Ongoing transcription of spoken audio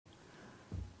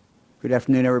Good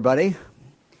afternoon, everybody.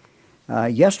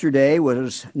 Yesterday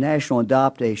was National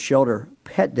Adopt a Shelter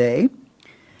Pet Day.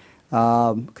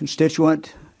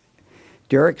 Constituent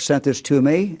Derek sent this to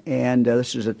me, and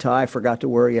this is a tie I forgot to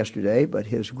wear yesterday, but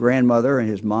his grandmother and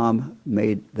his mom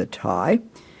made the tie.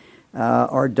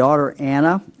 Our daughter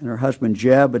Anna and her husband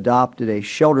Jeb adopted a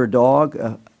shelter dog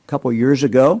a couple years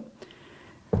ago,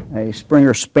 a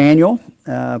Springer Spaniel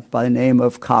by the name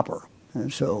of Copper.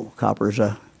 And so Copper's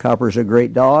a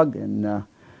great dog, and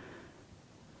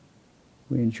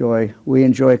we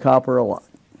enjoy Copper a lot.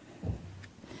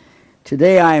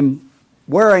 Today I'm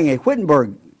wearing a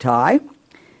Wittenberg tie.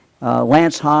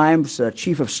 Lance Himes,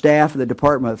 Chief of Staff of the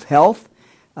Department of Health,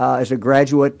 is a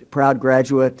proud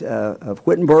graduate of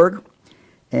Wittenberg,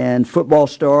 and football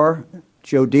star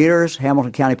Joe Dieters,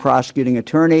 Hamilton County Prosecuting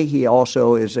Attorney. He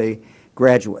also is a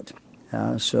graduate.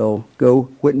 So go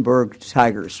Wittenberg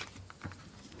Tigers.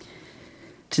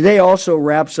 Today also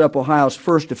wraps up Ohio's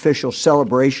first official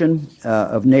celebration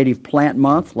of Native Plant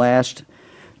Month. Last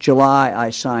July, I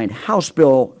signed House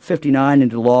Bill 59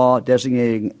 into law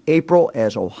designating April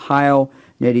as Ohio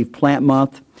Native Plant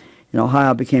Month. And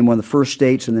Ohio became one of the first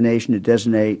states in the nation to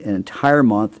designate an entire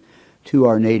month to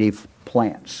our native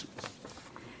plants.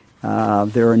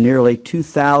 There are nearly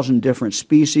 2,000 different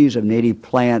species of native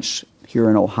plants here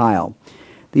in Ohio.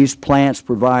 These plants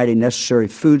provide a necessary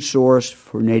food source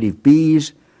for native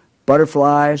bees,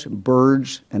 butterflies,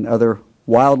 birds, and other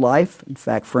wildlife. In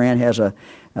fact, Fran has a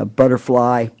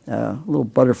little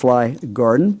butterfly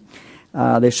garden.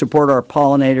 They support our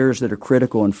pollinators that are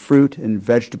critical in fruit and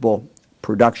vegetable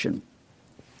production.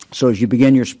 So as you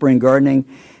begin your spring gardening,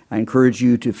 I encourage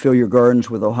you to fill your gardens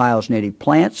with Ohio's native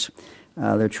plants.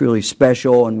 They're truly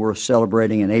special and worth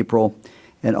celebrating in April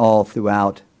and all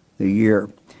throughout the year.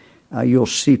 You'll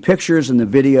see pictures in the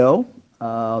video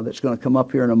that's going to come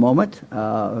up here in a moment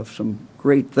of some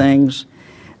great things.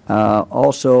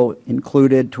 Also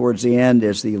included towards the end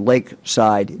is the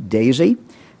Lakeside Daisy.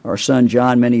 Our son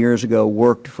John many years ago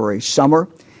worked for a summer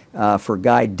for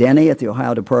Guy Denny at the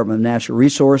Ohio Department of Natural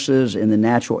Resources in the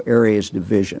Natural Areas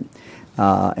Division.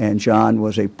 And John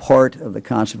was a part of the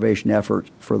conservation effort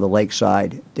for the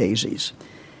Lakeside Daisies.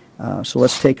 So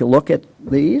let's take a look at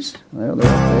these. There they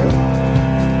are.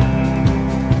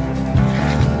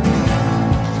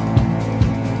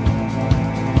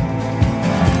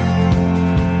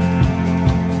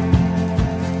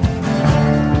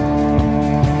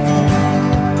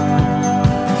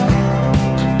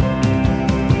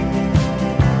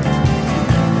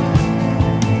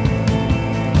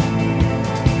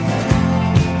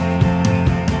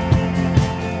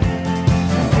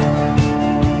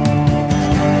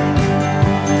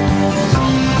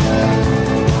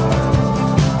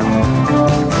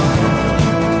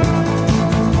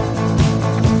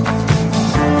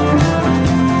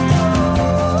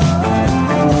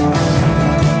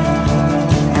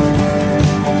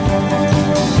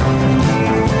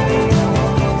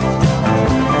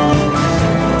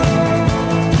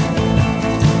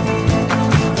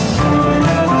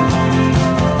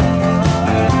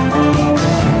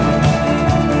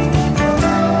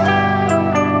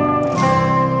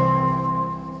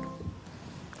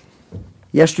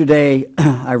 Yesterday,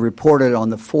 I reported on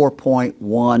the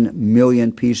 4.1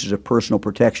 million pieces of personal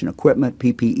protection equipment,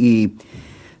 PPE,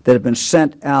 that have been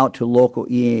sent out to local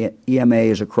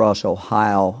EMAs across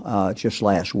Ohio just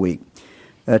last week.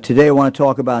 Today, I want to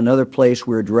talk about another place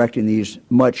we're directing these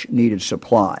much-needed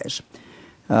supplies.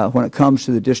 When it comes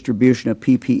to the distribution of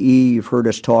PPE, you've heard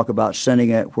us talk about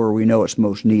sending it where we know it's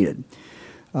most needed.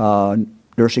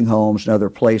 Nursing homes and other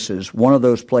places. One of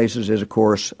those places is, of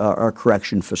course, our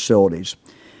correction facilities.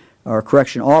 Our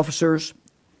correction officers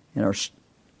and our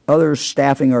others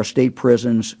staffing our state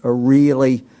prisons are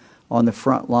really on the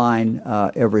front line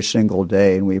every single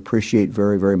day, and we appreciate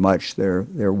very, very much their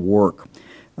work.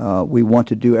 We want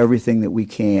to do everything that we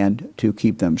can to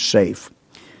keep them safe.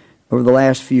 Over the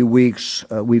last few weeks,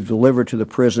 we've delivered to the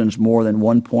prisons more than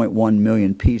 1.1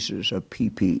 million pieces of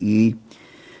PPE.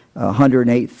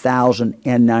 108,000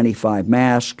 N95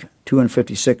 masks,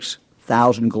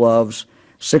 256,000 gloves,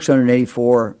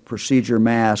 684 procedure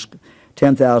masks,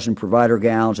 10,000 provider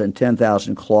gowns, and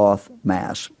 10,000 cloth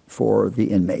masks for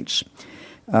the inmates.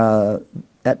 That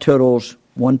totals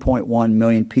 1.1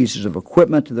 million pieces of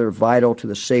equipment that are vital to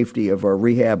the safety of our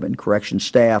rehab and correction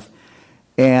staff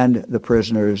and the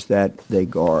prisoners that they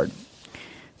guard.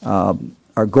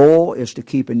 Our goal is to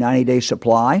keep a 90-day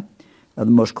supply of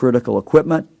the most critical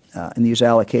equipment. And these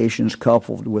allocations,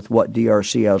 coupled with what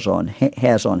DRC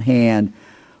has on hand,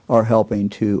 are helping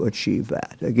to achieve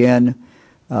that. Again,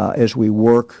 as we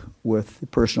work with the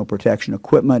personal protection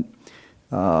equipment,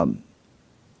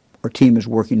 Our team is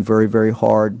working very, very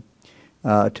hard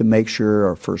to make sure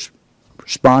our first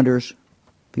responders,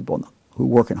 people who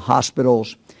work in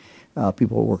hospitals,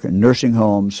 people who work in nursing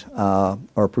homes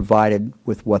are provided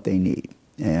with what they need.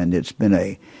 And it's been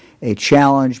a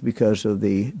challenge because of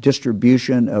the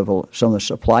distribution of some of the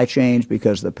supply chains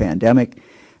because of the pandemic.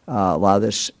 A lot of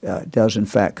this does, in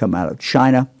fact, come out of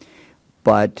China.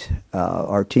 But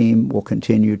our team will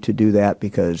continue to do that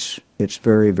because it's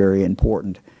very, very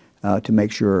important to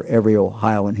make sure every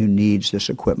Ohioan who needs this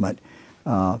equipment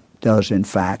does, in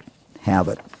fact, have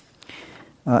it.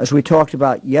 As we talked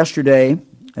about yesterday,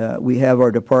 we have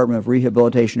our Department of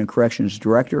Rehabilitation and Corrections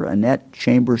Director, Annette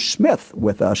Chambers-Smith,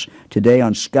 with us today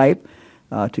on Skype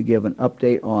to give an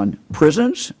update on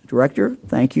prisons. Director,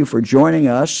 thank you for joining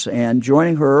us. And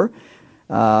joining her,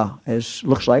 as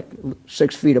looks like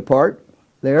 6 feet apart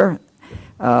there,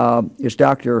 is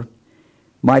Dr.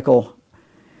 Michael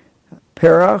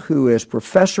Pera, who is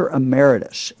Professor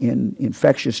Emeritus in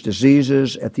Infectious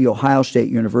Diseases at The Ohio State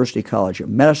University College of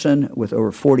Medicine with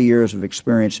over 40 years of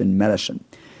experience in medicine.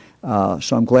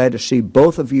 So I'm glad to see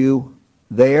both of you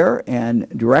there. And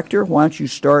Director, why don't you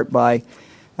start by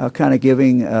kind of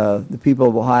giving the people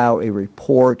of Ohio a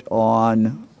report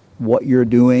on what you're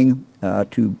doing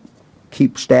to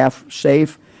keep staff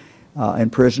safe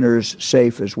and prisoners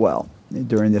safe as well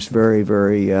during this very,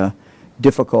 very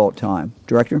difficult time.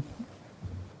 Director?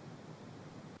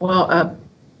 Well, I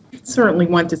certainly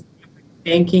want to start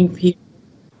thanking people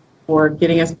for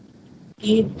getting us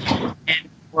and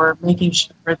for making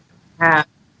sure that we have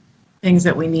things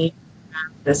that we need to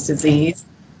have this disease.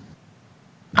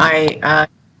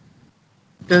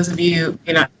 Those of you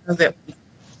may not know that we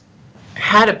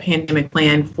had a pandemic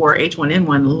plan for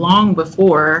H1N1 long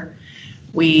before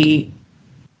we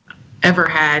ever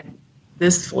had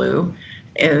this flu.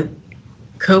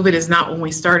 COVID is not when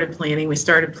we started planning. We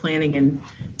started planning in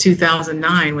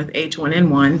 2009 with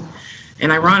H1N1.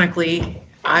 And ironically,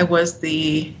 I was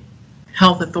the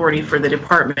health authority for the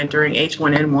department during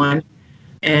H1N1.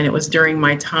 And it was during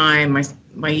my time,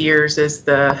 my years as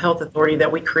the health authority,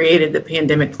 that we created the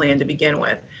pandemic plan to begin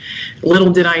with. Little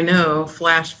did I know,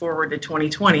 flash forward to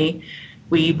 2020,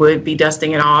 we would be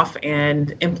dusting it off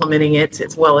and implementing it,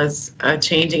 as well as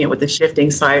changing it with the shifting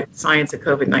science of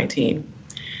COVID-19.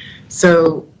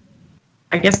 So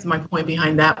I guess my point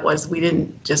behind that was we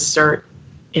didn't just start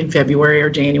in February or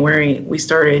January. We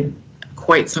started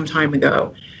quite some time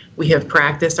ago. We have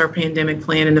practiced our pandemic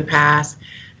plan in the past,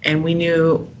 and we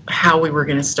knew how we were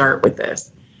going to start with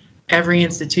this. Every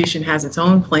institution has its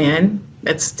own plan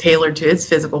that's tailored to its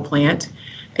physical plant.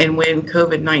 And when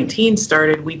COVID-19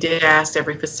 started, we did ask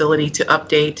every facility to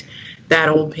update that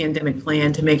old pandemic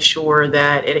plan to make sure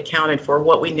that it accounted for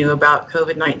what we knew about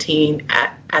COVID-19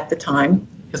 at the time,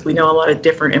 because we know a lot of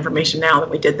different information now than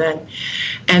we did then,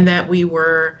 and that we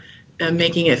were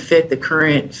making it fit the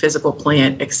current physical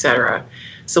plan, et cetera.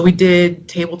 So we did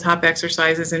tabletop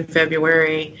exercises in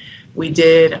February. We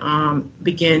did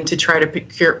begin to try to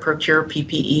procure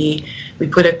PPE. We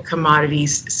put a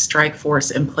commodities strike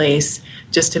force in place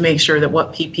just to make sure that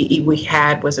what PPE we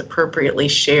had was appropriately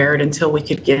shared until we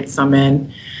could get some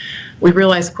in. We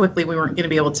realized quickly we weren't going to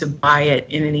be able to buy it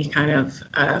in any kind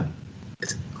of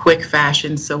quick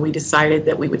fashion, so we decided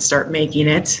that we would start making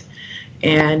it.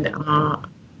 And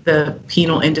the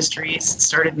penal industries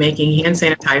started making hand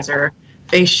sanitizer,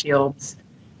 face shields,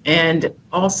 and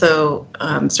also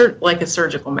like a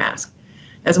surgical mask,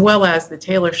 as well as the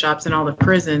tailor shops in all the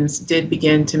prisons did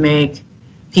begin to make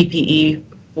PPE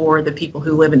for the people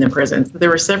who live in the prisons. So there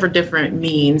were several different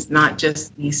means, not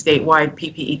just the statewide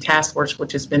PPE task force,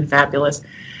 which has been fabulous,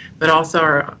 but also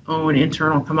our own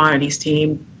internal commodities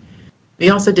team. We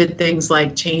also did things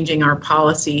like changing our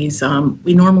policies.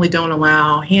 We normally don't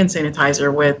allow hand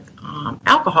sanitizer with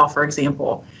alcohol, for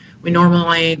example. We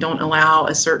normally don't allow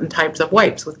a certain types of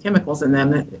wipes with chemicals in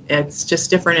them. It's just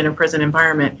different in a prison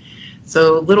environment.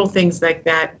 So little things like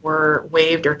that were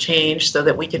waived or changed so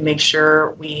that we could make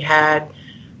sure we had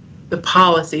the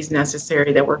policies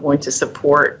necessary that were going to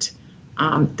support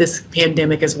this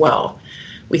pandemic as well.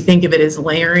 We think of it as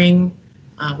layering.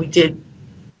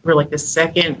 We're like the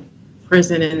second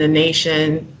prison in the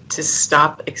nation to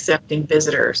stop accepting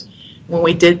visitors. When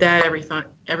we did that,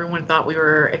 everyone thought we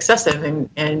were excessive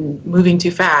and moving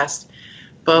too fast,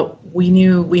 but we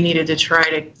knew we needed to try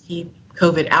to keep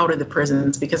COVID out of the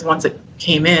prisons, because once it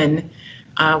came in,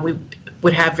 we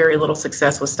would have very little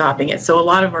success with stopping it. So a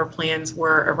lot of our plans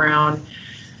were around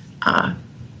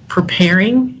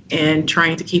preparing and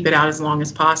trying to keep it out as long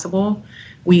as possible.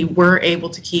 We were able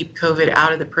to keep COVID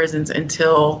out of the prisons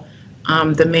until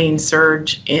the main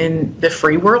surge in the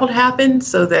free world happened,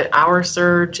 so that our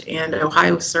surge and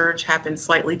Ohio's surge happened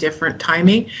slightly different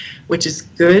timing, which is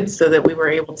good, so that we were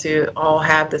able to all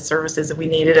have the services that we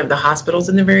needed of the hospitals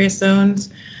in the various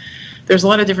zones. There's a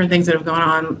lot of different things that have gone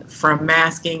on, from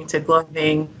masking to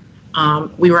gloving.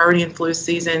 We were already in flu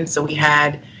season, so we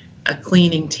had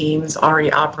cleaning teams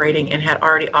already operating and had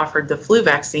already offered the flu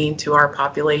vaccine to our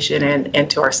population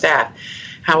and to our staff.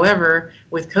 However,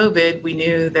 with COVID, we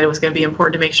knew that it was going to be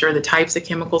important to make sure the types of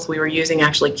chemicals we were using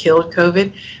actually killed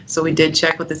COVID. So we did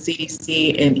check with the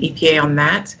CDC and EPA on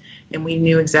that, and we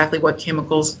knew exactly what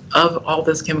chemicals of all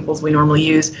those chemicals we normally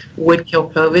use would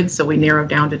kill COVID. So we narrowed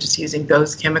down to just using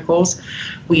those chemicals.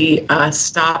 We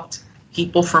stopped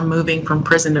people from moving from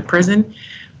prison to prison.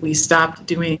 We stopped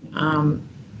doing,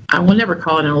 I will never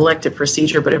call it an elective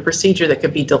procedure, but a procedure that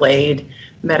could be delayed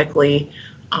medically.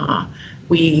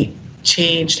 We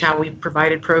changed how we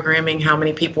provided programming, how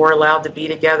many people were allowed to be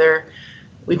together.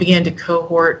 We began to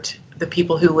cohort the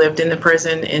people who lived in the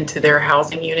prison into their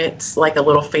housing units like a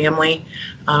little family.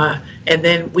 And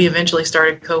then we eventually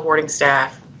started cohorting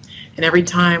staff. And every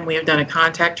time we have done a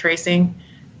contact tracing,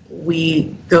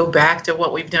 we go back to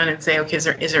what we've done and say, okay, is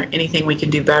there anything we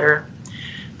can do better?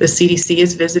 The CDC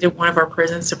has visited one of our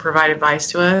prisons to provide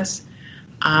advice to us.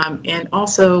 And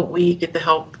also we get the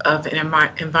help of an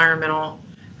environmental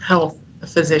health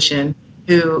physician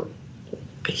who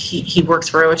he works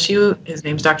for OSU. His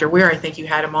name's Dr. Weir. I think you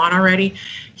had him on already.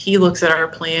 He looks at our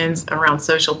plans around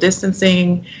social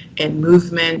distancing and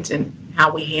movement and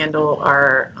how we handle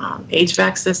our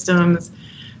HVAC systems.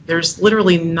 There's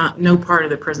literally no part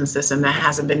of the prison system that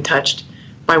hasn't been touched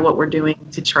by what we're doing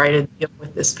to try to deal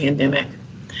with this pandemic.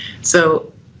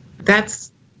 So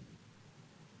that's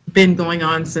been going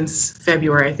on since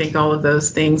February. I think all of those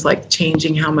things, like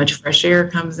changing how much fresh air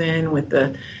comes in with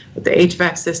the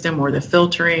HVAC system, or the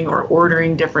filtering, or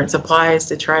ordering different supplies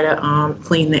to try to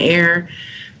clean the air.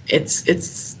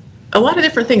 It's a lot of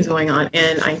different things going on,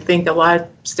 and I think a lot of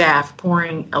staff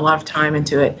pouring a lot of time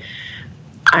into it.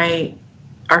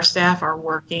 Our staff are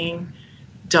working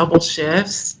double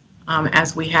shifts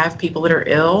as we have people that are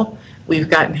ill. We've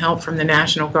gotten help from the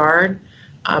National Guard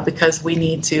because we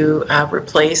need to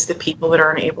replace the people that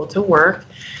aren't able to work.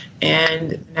 And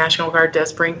the National Guard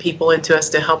does bring people into us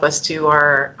to help us do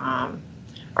our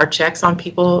checks on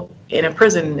people in a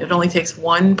prison. It only takes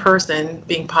one person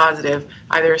being positive,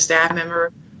 either a staff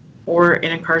member or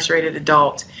an incarcerated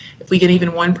adult. If we get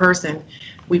even one person,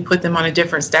 we put them on a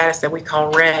different status that we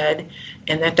call red.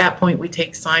 And at that point, we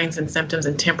take signs and symptoms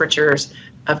and temperatures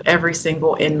of every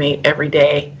single inmate every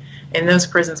day. In those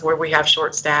prisons where we have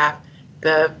short staff,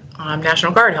 the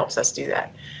National Guard helps us do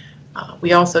that.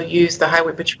 We also use the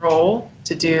Highway Patrol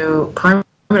to do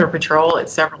perimeter patrol at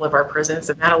several of our prisons,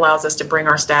 and that allows us to bring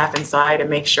our staff inside and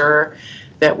make sure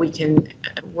that we can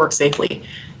work safely.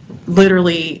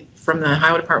 Literally, from the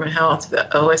Ohio Department of Health, the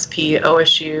OSP,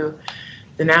 OSU,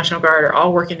 the National Guard are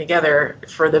all working together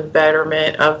for the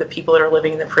betterment of the people that are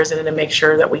living in the prison and to make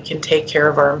sure that we can take care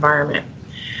of our environment.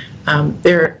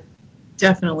 They're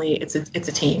definitely, it's a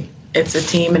team. It's a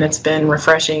team, and it's been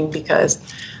refreshing because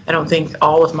I don't think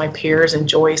all of my peers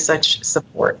enjoy such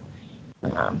support.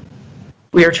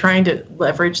 We are trying to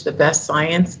leverage the best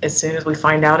science as soon as we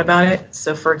find out about it.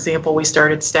 So, for example, we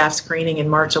started staff screening in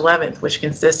March 11th, which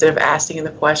consisted of asking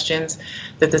the questions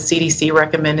that the CDC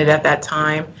recommended at that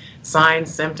time: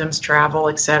 signs, symptoms, travel,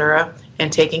 etc.,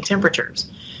 and taking temperatures.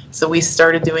 So we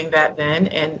started doing that then,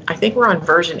 and I think we're on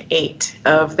version 8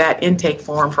 of that intake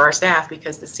form for our staff,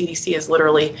 because the CDC has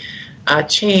literally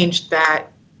changed that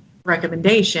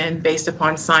recommendation based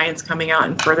upon science coming out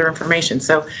and further information.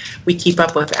 So we keep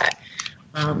up with that.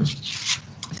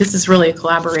 This is really a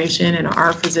collaboration, and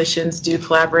our physicians do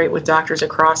collaborate with doctors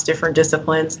across different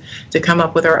disciplines to come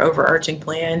up with our overarching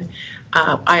plan.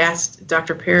 I asked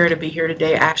Dr. Parra to be here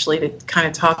today actually to kind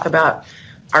of talk about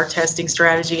our testing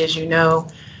strategy. As you know,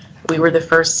 we were the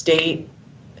first state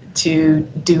to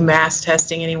do mass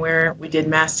testing anywhere. We did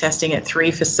mass testing at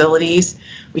 3 facilities.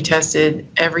 We tested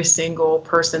every single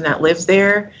person that lives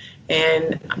there,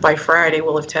 and by Friday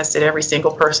we'll have tested every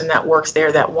single person that works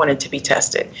there that wanted to be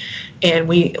tested. And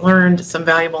we learned some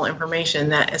valuable information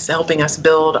that is helping us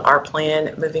build our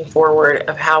plan moving forward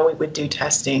of how we would do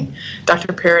testing.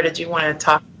 Dr. Parra, did you want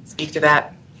to speak to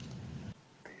that?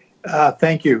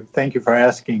 Thank you. Thank you for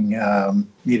asking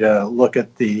me to look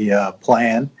at the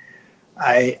plan.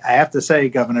 I have to say,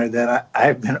 Governor, that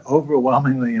I've been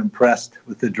overwhelmingly impressed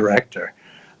with the director.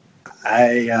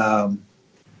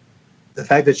 The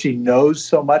fact that she knows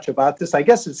so much about this, I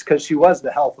guess it's because she was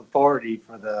the health authority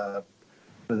for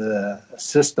the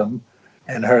system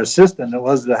and her assistant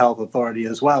was the health authority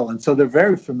as well. And so they're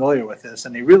very familiar with this,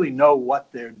 and they really know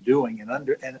what they're doing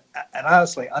and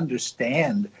honestly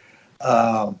understand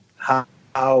how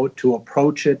to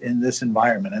approach it in this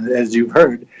environment. And as you've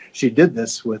heard, she did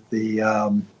this with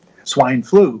the swine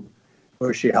flu,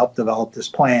 where she helped develop this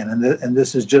plan. And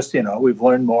this is just, we've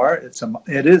learned more.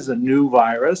 It is a new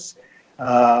virus,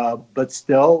 but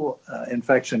still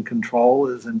infection control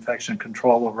is infection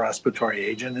control of a respiratory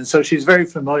agent. And so she's very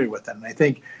familiar with it. And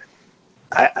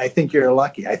I think you're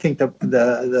lucky. I think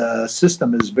the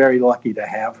system is very lucky to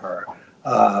have her,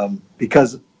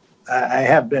 because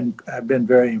I've been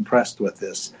very impressed with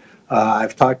this.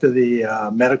 I've talked to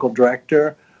the medical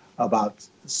director about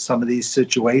some of these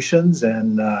situations,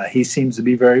 and he seems to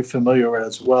be very familiar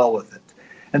as well with it.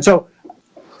 And so,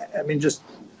 I mean,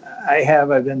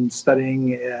 I've been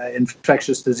studying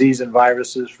infectious disease and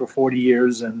viruses for 40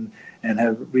 years, and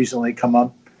have recently come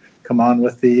on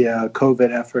with the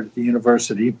COVID effort at the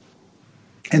university.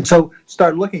 And so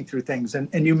started looking through things.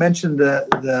 And you mentioned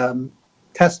the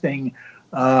testing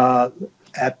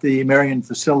at the Marion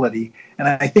facility. And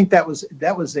I think that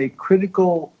was a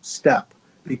critical step,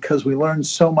 because we learned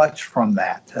so much from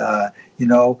that.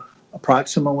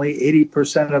 Approximately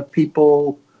 80% of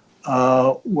people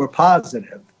were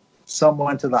positive. Some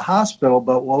went to the hospital,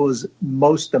 but what was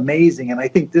most amazing, and I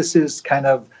think this is kind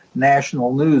of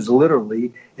national news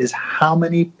literally, is how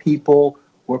many people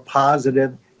were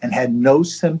positive and had no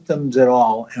symptoms at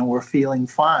all and were feeling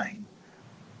fine.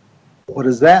 What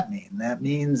does that mean? That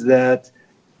means that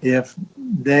if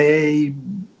they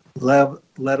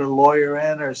let a lawyer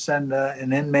in or send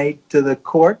an inmate to the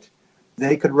court,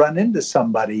 they could run into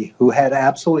somebody who had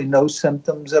absolutely no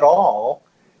symptoms at all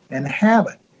and have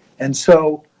it. And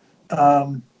so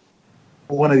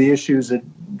one of the issues that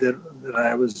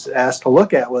I was asked to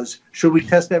look at was, should we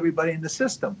test everybody in the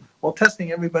system? Well,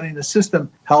 testing everybody in the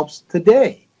system helps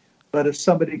today. But if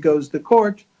somebody goes to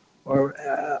court, or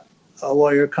a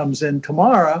lawyer comes in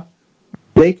tomorrow,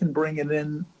 they can bring it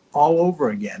in all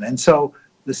over again. And so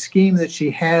the scheme that she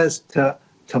has to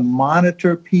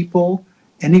monitor people,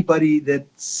 anybody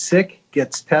that's sick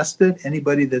gets tested,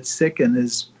 anybody that's sick and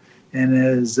is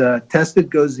tested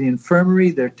goes to the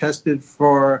infirmary. They're tested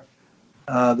for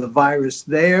the virus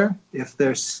there. If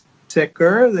they're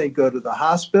sicker, they go to the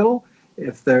hospital.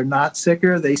 If they're not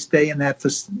sicker, they stay in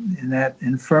that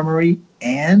infirmary.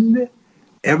 And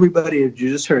everybody, as you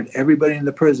just heard, everybody in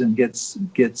the prison gets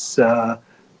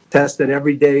tested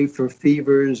every day for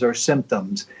fevers or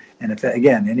symptoms. And if,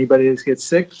 again, anybody that gets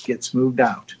sick gets moved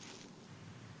out.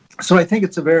 So I think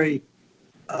it's a very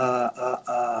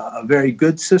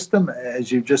good system.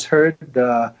 As you've just heard,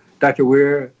 Dr.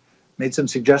 Weir made some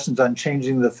suggestions on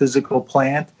changing the physical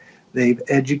plant. They've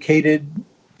educated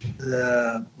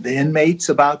the inmates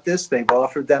about this. They've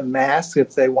offered them masks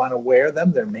if they want to wear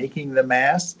them. They're making the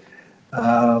masks.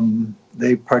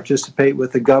 They participate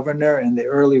with the governor in the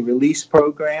early release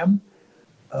program.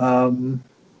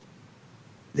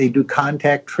 They do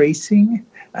contact tracing.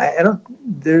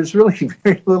 There's really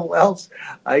very little else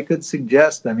I could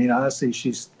suggest. I mean, honestly,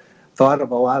 she's thought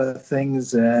of a lot of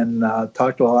things and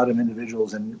talked to a lot of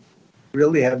individuals, and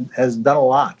really has done a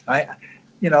lot.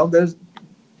 There's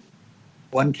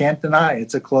one can't deny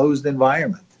it's a closed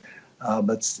environment,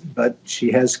 but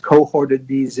she has cohorted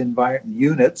these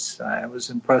units. I was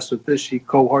impressed with this. She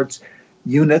cohorts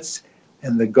units,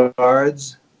 and the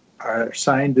guards are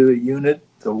assigned to a unit.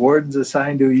 The warden's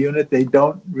assigned to a unit. They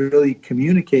don't really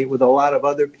communicate with a lot of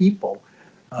other people.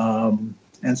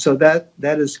 And so that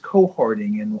is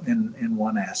cohorting in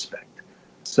one aspect.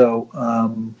 So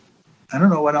I don't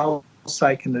know what else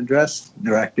I can address,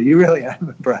 Director. You really am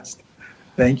impressed.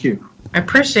 Thank you. I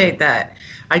appreciate that.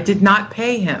 I did not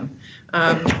pay him.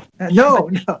 No.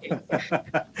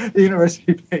 The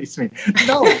university pays me.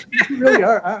 No, you really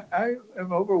are. I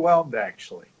am overwhelmed,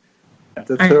 actually, at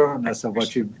the thoroughness of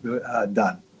what you've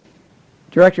done.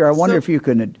 Director, I wonder if you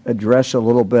can address a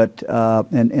little bit,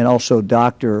 and also,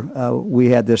 Doctor,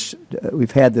 we've had this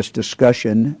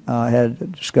discussion. Had a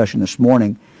discussion this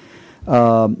morning.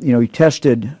 You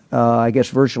tested, I guess,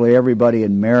 virtually everybody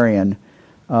in Marion,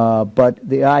 but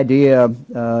the idea,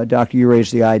 Doctor, you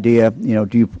raised the idea.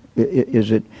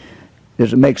 Does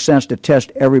it make sense to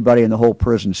test everybody in the whole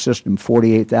prison system,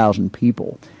 48,000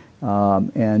 people?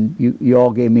 And you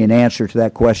all gave me an answer to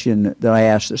that question that I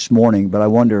asked this morning, but I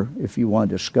wonder if you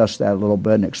want to discuss that a little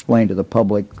bit and explain to the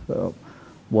public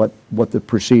what the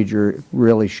procedure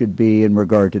really should be in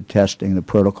regard to testing, the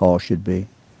protocol should be.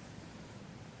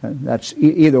 That's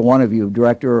either one of you,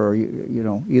 Director, or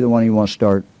either one of you want to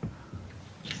start.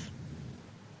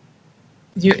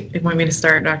 You want me to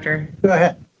start, Doctor? Go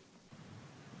ahead.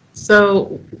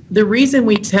 So the reason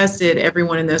we tested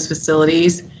everyone in those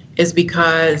facilities is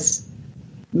because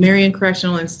Marion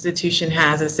Correctional Institution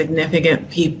has a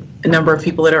significant number of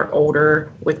people that are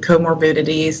older with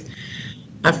comorbidities.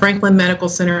 Franklin Medical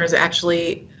Center is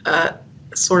actually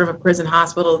sort of a prison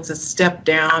hospital. It's a step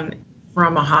down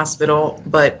from a hospital,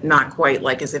 but not quite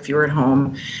like as if you were at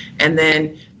home. And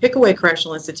then Pickaway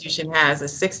Correctional Institution has a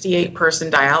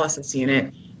 68-person dialysis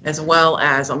unit, as well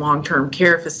as a long-term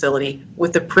care facility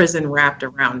with the prison wrapped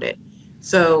around it.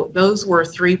 So those were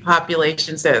three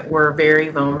populations that were very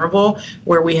vulnerable,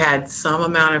 where we had some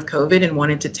amount of COVID and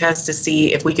wanted to test to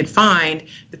see if we could find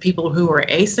the people who were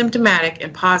asymptomatic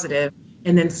and positive,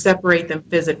 and then separate them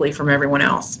physically from everyone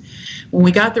else. When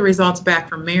we got the results back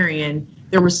from Marion,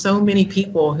 there were so many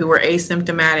people who were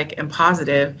asymptomatic and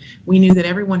positive. We knew that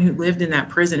everyone who lived in that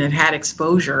prison had had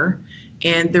exposure,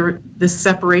 and the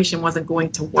separation wasn't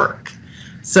going to work.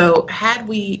 So had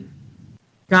we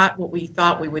got what we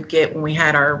thought we would get when we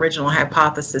had our original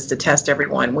hypothesis to test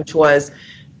everyone, which was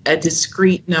a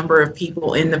discrete number of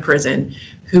people in the prison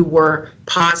who were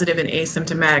positive and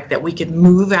asymptomatic that we could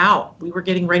move out. We were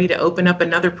getting ready to open up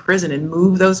another prison and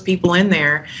move those people in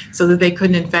there so that they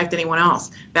couldn't infect anyone else.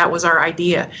 That was our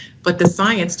idea. But the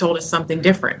science told us something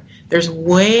different. There's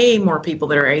way more people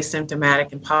that are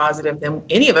asymptomatic and positive than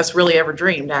any of us really ever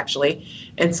dreamed, actually.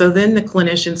 And so then the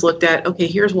clinicians looked at, okay,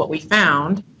 here's what we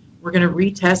found. We're going to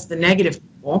retest the negative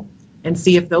people and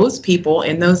see if those people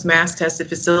in those mass tested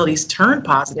facilities turn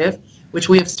positive, which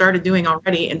we have started doing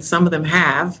already, and some of them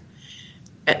have.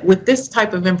 With this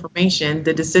type of information,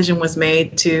 the decision was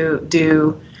made to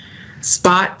do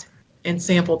spot and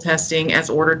sample testing as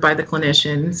ordered by the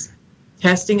clinicians,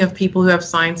 testing of people who have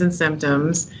signs and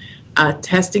symptoms,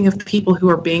 testing of people who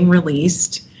are being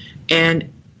released,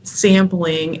 and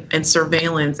sampling and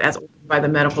surveillance as ordered by the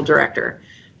medical director.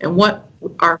 And what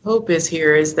our hope is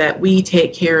here is that we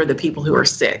take care of the people who are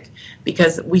sick,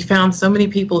 because we found so many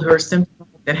people who are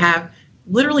symptomatic that have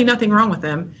literally nothing wrong with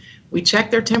them. We check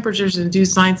their temperatures and do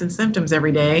signs and symptoms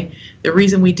every day. The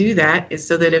reason we do that is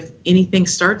so that if anything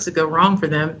starts to go wrong for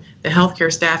them, the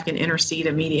healthcare staff can intercede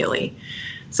immediately.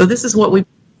 So this is what we're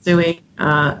doing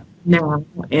now,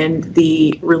 and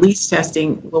the release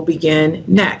testing will begin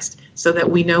next, so that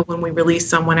we know when we release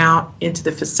someone out into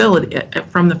the facility,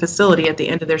 from the facility at the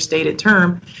end of their stated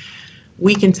term,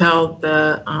 we can tell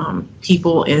the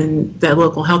people in the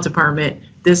local health department,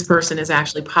 this person is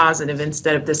actually positive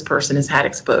instead of this person has had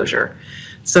exposure.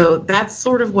 So that's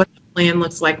sort of what the plan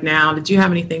looks like now. Did you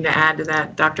have anything to add to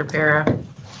that, Dr. Para?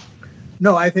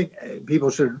 No, I think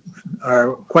people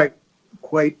are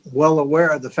quite well aware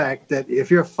of the fact that if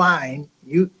you're fine,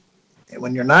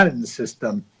 when you're not in the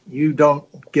system, you don't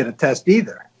get a test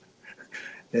either.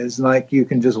 It's like you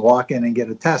can just walk in and get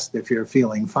a test if you're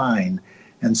feeling fine.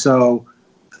 And so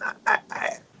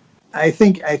I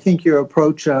think your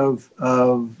approach of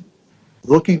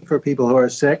looking for people who are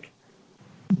sick,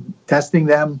 testing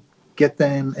them, get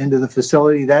them into the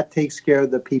facility, that takes care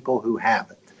of the people who have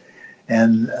it.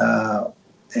 And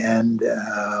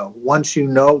once you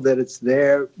know that it's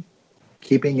there,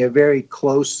 keeping a very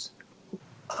close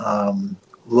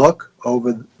look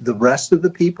over the rest of the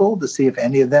people to see if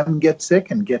any of them get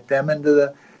sick and get them into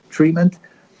the treatment,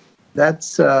 that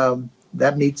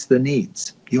meets the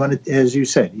needs. You want to, as you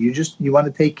said, you want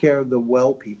to take care of the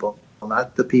well people,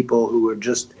 not the people who are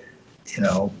just,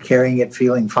 carrying it,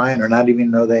 feeling fine, or not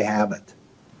even know they have it.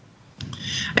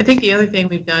 I think the other thing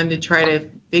we've done to try to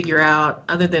figure out,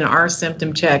 other than our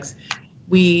symptom checks,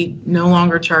 we no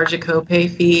longer charge a copay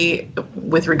fee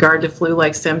with regard to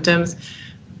flu-like symptoms.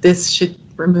 This should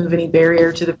remove any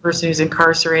barrier to the person who's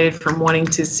incarcerated from wanting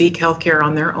to seek health care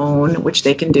on their own, which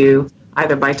they can do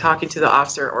either by talking to the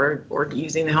officer or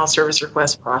using the health service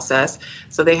request process.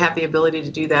 So they have the ability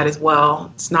to do that as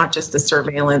well. It's not just the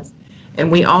surveillance. And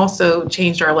we also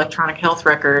changed our electronic health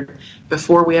record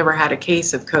before we ever had a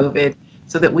case of COVID,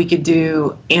 so that we could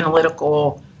do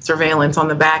analytical surveillance on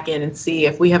the back end and see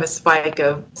if we have a spike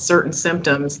of certain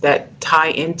symptoms that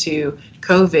tie into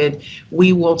COVID.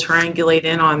 We will triangulate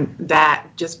in on that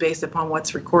just based upon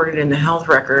what's recorded in the health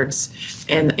records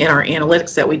and in our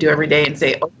analytics that we do every day, and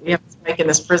say, oh, we have a spike in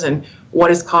this prison.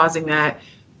 What is causing that?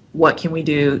 What can we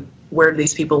do? Where do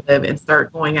these people live? And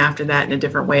start going after that in a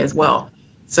different way as well.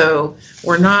 So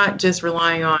we're not just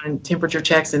relying on temperature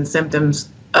checks and symptoms,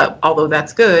 although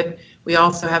that's good. We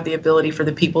also have the ability for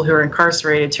the people who are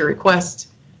incarcerated to request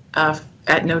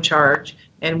at no charge,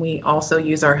 and we also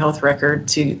use our health record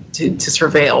to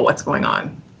surveil what's going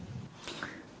on.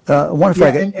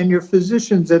 And your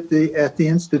physicians at the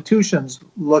institutions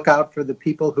look out for the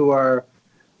people who are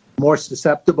more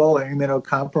susceptible or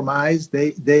immunocompromised,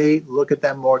 they look at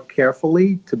them more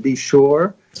carefully to be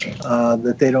sure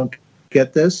that they don't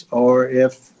get this, or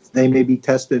if they may be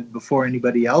tested before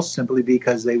anybody else simply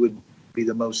because they would be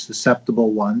the most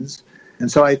susceptible ones.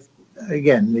 And so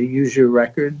again, they use your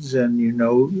records, and you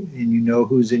know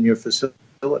who's in your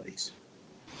facilities.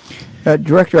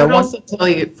 Director, I would also tell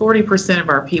you 40% of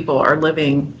our people are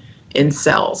living in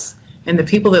cells. And the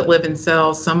people that live in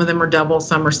cells, some of them are double,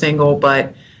 some are single,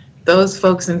 but those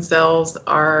folks in cells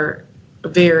are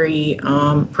very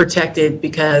protected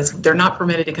because they're not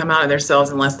permitted to come out of their cells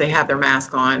unless they have their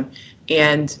mask on.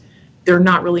 And they're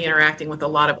not really interacting with a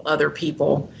lot of other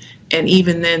people. And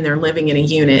even then, they're living in a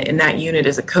unit, and that unit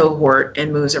is a cohort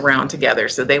and moves around together.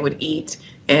 So they would eat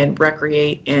and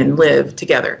recreate and live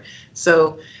together.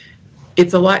 So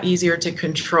it's a lot easier to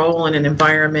control in an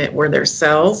environment where there's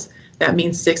cells. That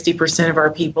means 60% of our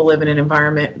people live in an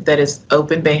environment that is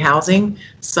open bay housing.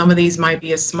 Some of these might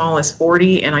be as small as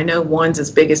 40, and I know one's as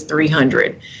big as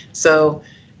 300. So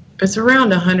it's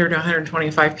around 100 to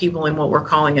 125 people in what we're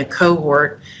calling a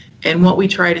cohort. And what we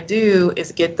try to do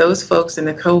is get those folks in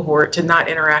the cohort to not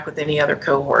interact with any other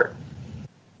cohort.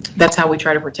 That's how we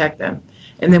try to protect them.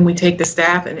 And then we take the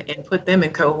staff and put them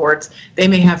in cohorts. They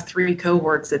may have 3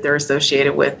 cohorts that they're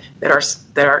associated with that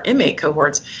are inmate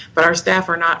cohorts, but our staff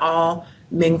are not all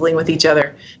mingling with each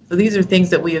other. So these are things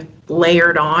that we have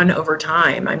layered on over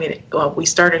time. I mean, we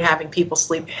started having people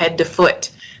sleep head to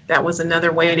foot. That was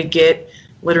another way to get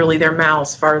literally their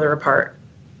mouths farther apart.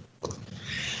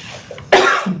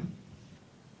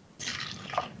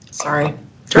 Sorry.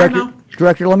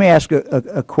 Director, let me ask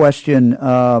a question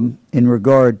in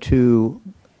regard to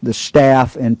the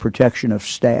staff and protection of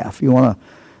staff. You want to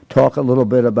talk a little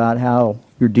bit about how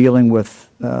you're dealing with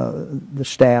the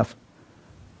staff?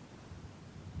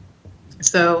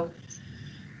 So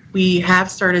we have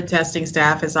started testing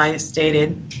staff, as I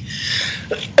stated.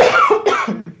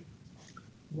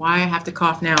 Why I have to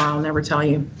cough now, I'll never tell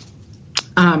you.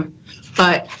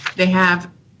 But they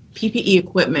have PPE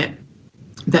equipment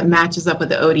that matches up with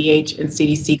the ODH and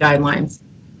CDC guidelines.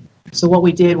 So what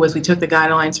we did was we took the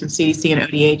guidelines from CDC and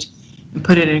ODH and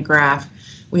put it in a graph.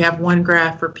 We have one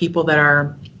graph for people that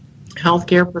are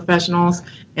healthcare professionals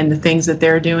and the things that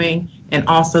they're doing, and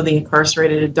also the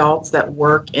incarcerated adults that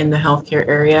work in the healthcare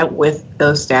area with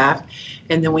those staff.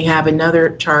 And then we have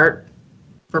another chart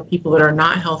for people that are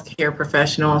not healthcare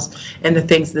professionals and the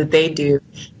things that they do,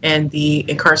 and the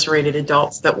incarcerated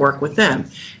adults that work with them.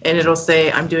 And it'll say,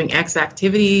 I'm doing X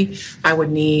activity. I would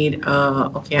need,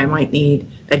 I might need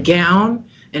a gown,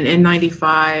 an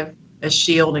N95, a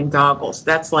shield, and goggles.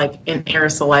 That's like an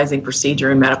aerosolizing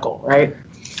procedure in medical, right?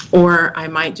 Or I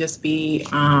might just be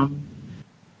a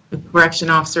correction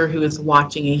officer who is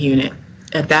watching a unit.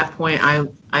 At that point,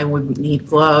 I would need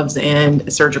gloves and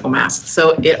a surgical mask. So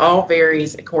it all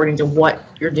varies according to what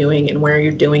you're doing and where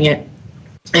you're doing it,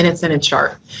 and it's in a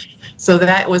chart. So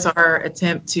that was our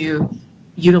attempt to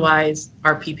utilize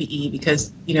our PPE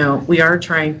because, we're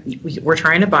trying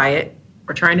to buy it,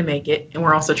 we're trying to make it, and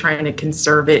we're also trying to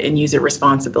conserve it and use it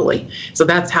responsibly. So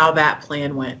that's how that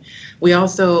plan went. We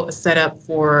also set up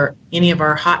for any of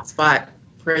our hotspot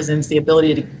prisons the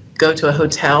ability to go to a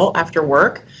hotel after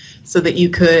work, so that you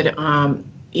could,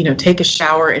 take a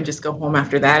shower and just go home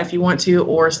after that if you want to,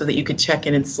 or so that you could check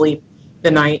in and sleep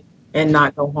the night and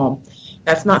not go home.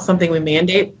 That's not something we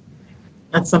mandate.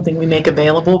 That's something we make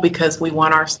available because we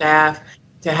want our staff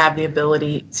to have the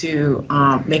ability to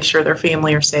make sure their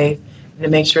family are safe and to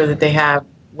make sure that they have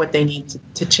what they need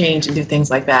to change and do things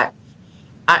like that.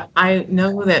 I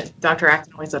know that Dr.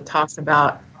 Acton always talks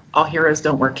about all heroes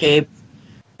don't wear capes.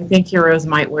 I think heroes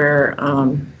might wear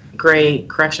gray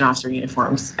correction officer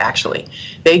uniforms, actually.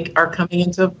 They are coming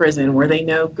into a prison where they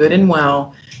know good and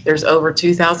well there's over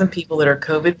 2,000 people that are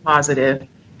COVID positive,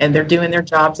 and they're doing their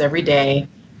jobs every day,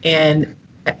 and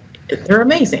they're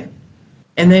amazing.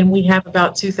 And then we have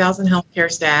about 2,000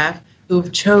 healthcare staff who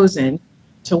have chosen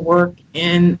to work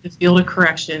in the field of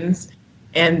corrections,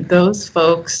 and those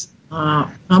folks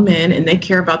come in and they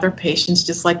care about their patients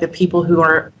just like the people who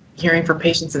are caring for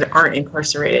patients that aren't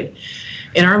incarcerated.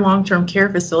 In our long-term care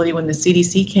facility, when the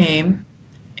CDC came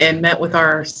and met with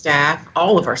our staff,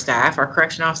 all of our staff, our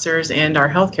correction officers and our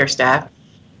healthcare staff,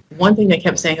 one thing they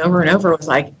kept saying over and over was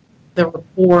like the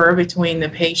rapport between the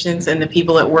patients and the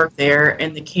people that work there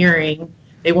and the caring,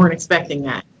 they weren't expecting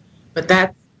that. But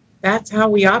that's how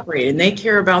we operate, and they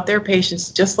care about their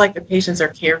patients just like the patients are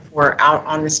cared for out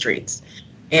on the streets.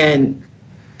 And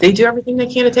they do everything they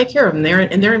can to take care of them.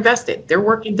 They're invested. They're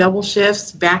working double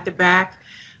shifts, back to back.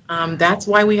 That's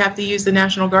why we have to use the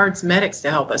National Guard's medics to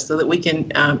help us so that we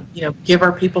can, give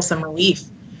our people some relief.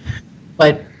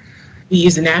 But We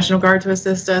use the National Guard to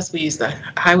assist us. We use the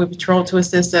Highway Patrol to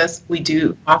assist us. We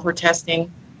do offer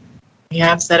testing. We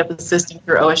have set up a system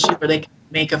through OSU where they can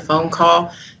make a phone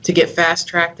call to get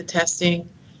fast-track the testing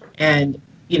and,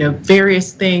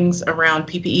 various things around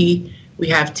PPE. We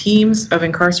have teams of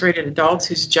incarcerated adults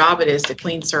whose job it is to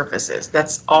clean surfaces.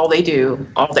 That's all they do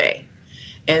all day.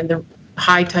 And the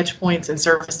high touch points and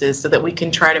surfaces so that we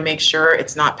can try to make sure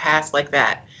it's not passed like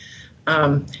that.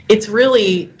 It's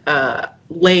really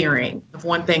layering of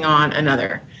one thing on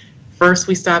another. First,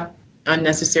 we stopped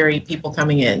unnecessary people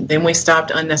coming in. Then we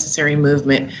stopped unnecessary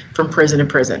movement from prison to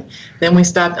prison. Then we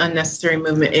stopped unnecessary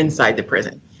movement inside the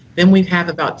prison. Then we have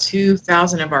about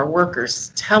 2,000 of our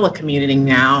workers telecommuting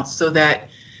now so that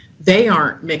they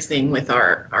aren't mixing with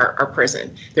our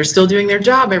prison. They're still doing their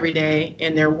job every day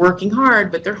and they're working hard,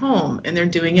 but they're home and they're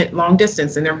doing it long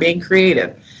distance and they're being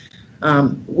creative.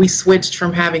 We switched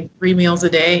from having 3 meals a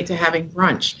day to having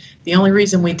brunch. The only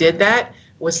reason we did that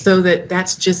was so that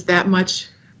that's just that much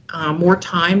more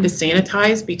time to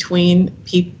sanitize between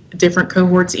different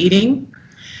cohorts eating,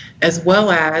 as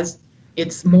well as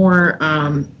it's more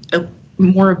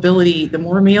ability, the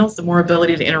more meals, the more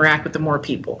ability to interact with the more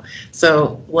people.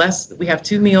 So we have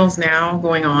 2 meals now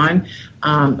going on.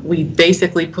 We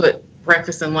basically put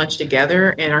breakfast and lunch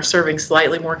together and are serving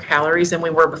slightly more calories than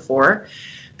we were before.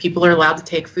 People are allowed to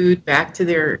take food back to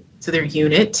their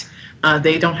unit.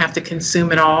 They don't have to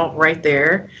consume it all right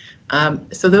there.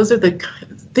 So those are the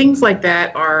things like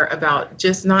that are about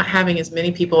just not having as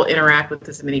many people interact with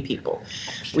as many people.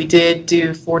 We did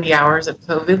do 40 hours of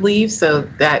COVID leave so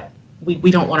that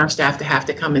we don't want our staff to have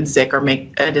to come in sick or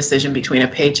make a decision between a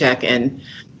paycheck and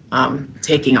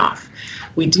taking off.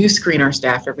 We do screen our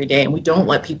staff every day and we don't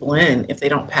let people in if they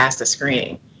don't pass the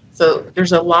screening. So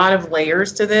there's a lot of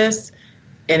layers to this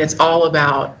and it's all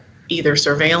about either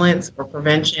surveillance or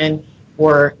prevention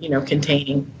or,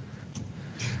 containing.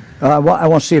 I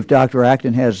want to see if Dr.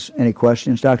 Acton has any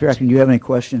questions. Dr. Acton, do you have any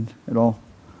questions at all?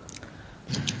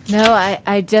 No,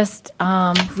 I just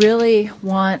really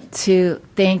want to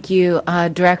thank you,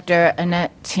 Director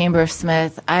Annette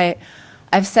Chambers-Smith. I've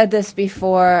said this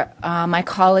before. My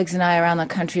colleagues and I around the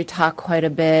country talk quite a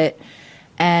bit,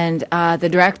 and the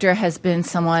director has been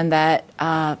someone that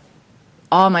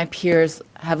all my peers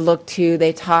have looked to.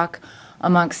 They talk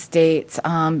amongst states.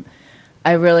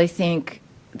 I really think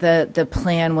the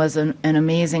plan was an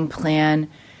amazing plan.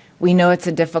 We know it's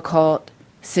a difficult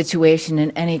situation in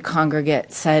any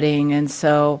congregate setting, and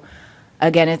so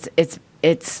again,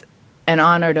 it's an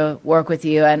honor to work with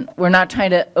you. And we're not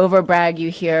trying to overbrag you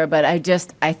here, but I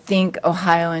think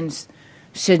Ohioans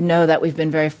should know that we've been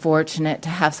very fortunate to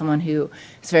have someone who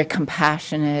is very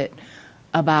compassionate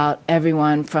about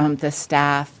everyone from the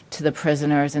staff to the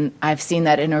prisoners. And I've seen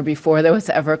that in her before there was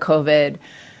ever COVID.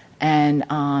 And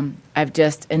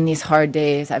in these hard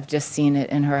days, I've just seen it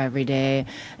in her every day.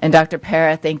 And Dr.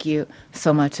 Para, thank you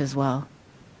so much as well.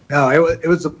 No, it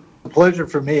was a pleasure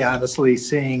for me, honestly,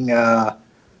 seeing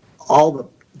all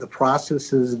the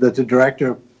processes that the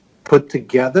director put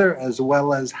together, as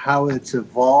well as how it's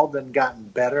evolved and gotten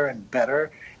better and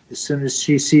better. As soon as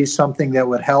she sees something that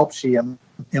would help, she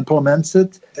implements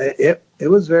it. It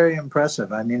was very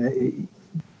impressive. I mean,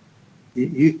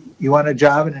 you want a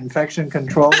job in infection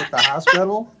control at the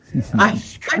hospital? I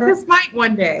just might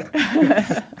one day.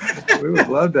 We would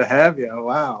love to have you.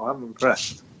 Wow, I'm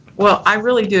impressed. Well, I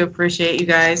really do appreciate you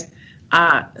guys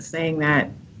saying that.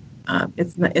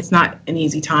 It's not an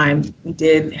easy time. We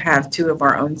did have 2 of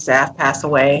our own staff pass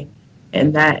away,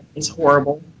 and that is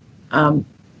horrible.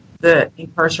 The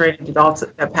incarcerated adults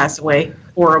that passed away,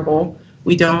 horrible.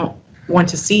 We don't want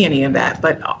to see any of that,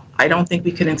 but I don't think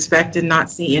we can expect to not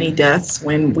see any deaths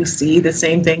when we see the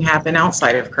same thing happen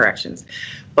outside of corrections.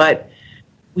 But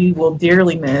we will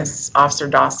dearly miss Officer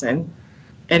Dawson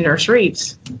and Nurse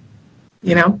Reeves,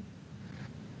 Well,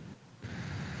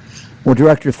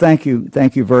 Director, thank you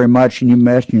very much. And you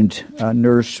mentioned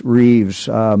Nurse Reeves,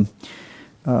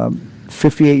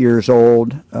 58 years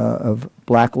old, of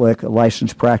Blacklick, a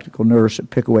licensed practical nurse at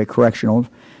Pickaway Correctional,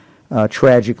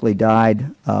 tragically died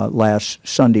last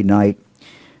Sunday night.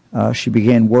 She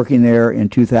began working there in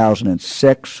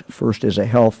 2006, first as a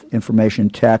health information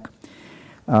tech,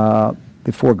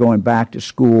 before going back to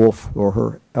school for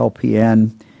her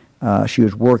LPN. She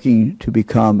was working to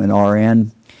become an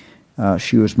RN.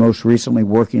 She was most recently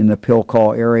working in the pill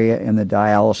call area in the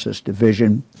dialysis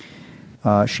division.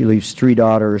 She leaves 3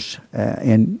 daughters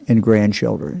and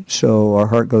grandchildren. So our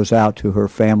heart goes out to her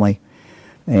family,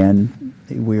 and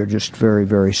we are just very,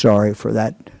 very sorry for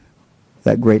that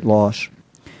great loss.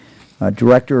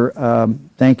 Director,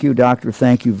 thank you. Doctor,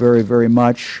 thank you very, very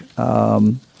much.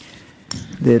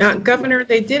 Governor,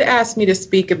 they did ask me to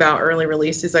speak about early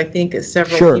releases. I think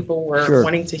several Sure, people were sure.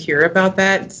 wanting to hear about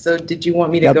that. So did you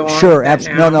want me to Yep, go on sure, with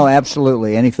that now? no,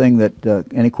 absolutely. Anything that,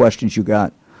 any questions you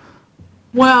got?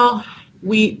 Well,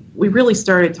 we really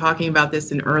started talking about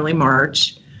this in early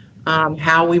March,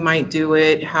 how we might do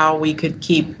it, how we could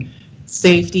keep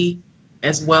safety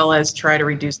as well as try to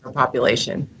reduce our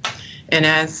population. And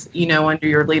as you know, under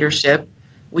your leadership,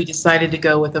 we decided to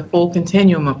go with a full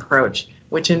continuum approach,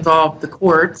 which involved the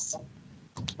courts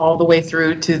all the way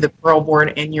through to the parole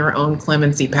board and your own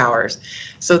clemency powers.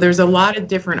 So there's a lot of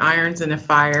different irons in the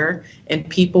fire and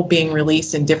people being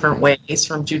released in different ways,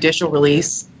 from judicial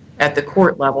release at the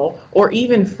court level, or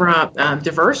even from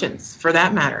diversions, for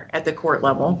that matter, at the court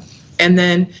level. And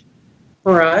then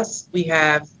for us,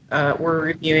 we're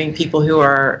reviewing people who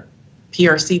are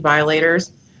PRC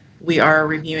violators. We are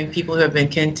reviewing people who have been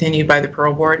continued by the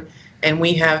parole board, and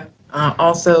we have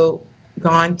also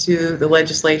gone to the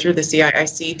legislature, the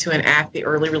CIIC, to enact the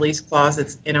early release clause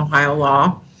that's in Ohio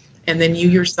law. And then you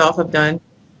yourself have done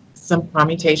some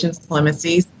commutations,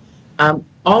 clemencies.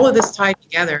 All of this tied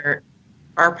together,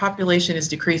 our population has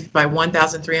decreased by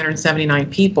 1,379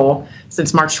 people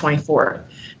since March 24th.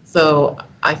 So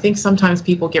I think sometimes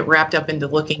people get wrapped up into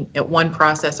looking at one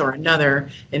process or another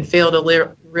and fail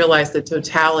to realize the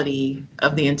totality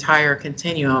of the entire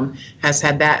continuum has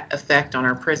had that effect on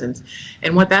our prisons.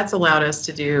 And what that's allowed us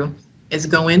to do is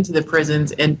go into the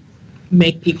prisons and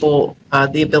make people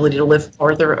the ability to live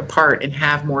farther apart and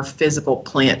have more physical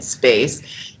plant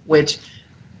space, which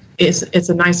it's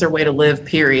a nicer way to live,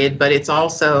 period, but it's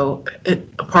also a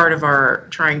part of our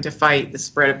trying to fight the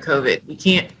spread of COVID. We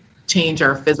can't change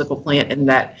our physical plant and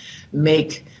that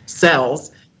make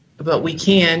cells, but we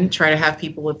can try to have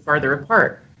people live farther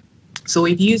apart. So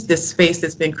we've used this space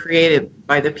that's been created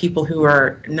by the people who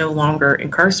are no longer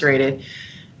incarcerated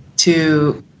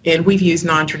and we've used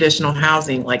non-traditional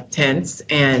housing like tents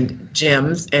and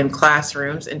gyms and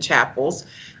classrooms and chapels,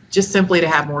 just simply to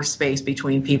have more space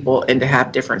between people and to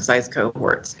have different size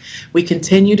cohorts. We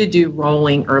continue to do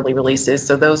rolling early releases.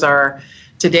 So those are,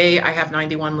 today I have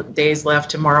 91 days left,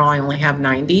 tomorrow I only have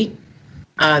 90.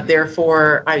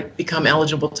 Therefore, I become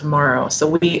eligible tomorrow. So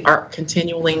we are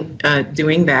continually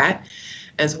doing that,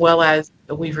 as well as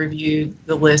we've reviewed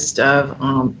the list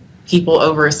of people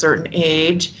over a certain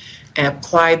age and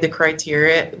applied the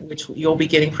criteria, which you'll be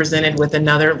getting presented with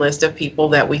another list of people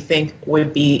that we think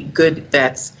would be good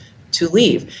vets to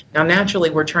leave. Now, naturally,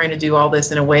 we're trying to do all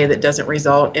this in a way that doesn't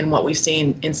result in what we've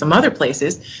seen in some other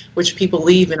places, which people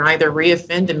leave and either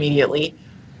reoffend immediately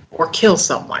or kill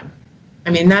someone. I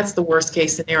mean, that's the worst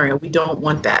case scenario. We don't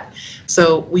want that.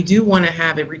 So we do want to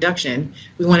have a reduction.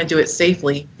 We want to do it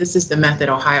safely. This is the method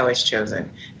Ohio has chosen,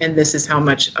 and this is how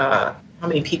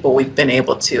many people we've been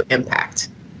able to impact.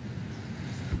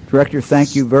 Director,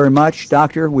 thank you very much.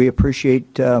 Doctor, we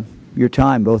appreciate your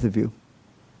time, both of you.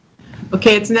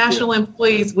 Okay, it's National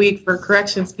Employees Week for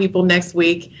corrections people next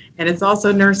week, and it's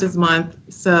also Nurses Month.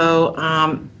 So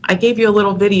I gave you a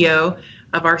little video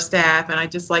of our staff, and I'd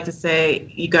just like to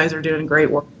say you guys are doing great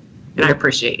work, and I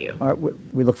appreciate you. All right,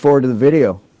 we look forward to the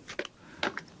video.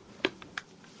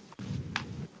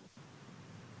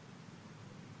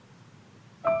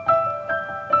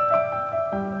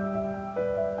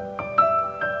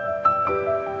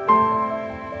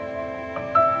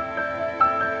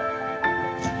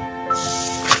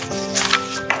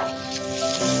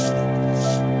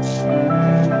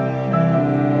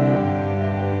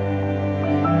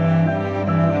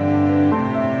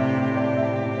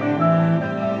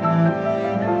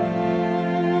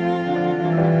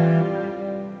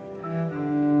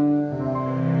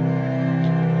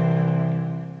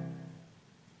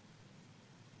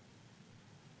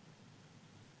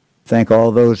 Thank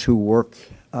all those who work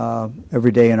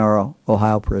every day in our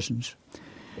Ohio prisons.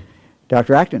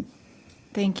 Dr. Acton.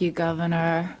 Thank you,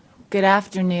 Governor. Good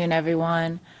afternoon,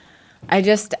 everyone. I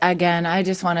just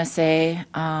want to say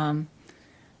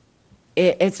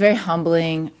it's very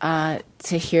humbling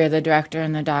to hear the director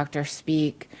and the doctor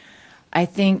speak. I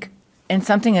think in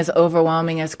something as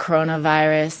overwhelming as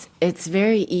coronavirus, it's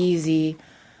very easy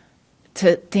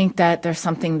to think that there's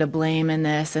something to blame in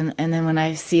this. And then when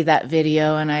I see that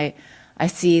video and I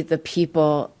see the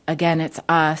people, again, it's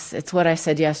us. It's what I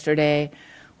said yesterday.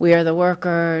 We are the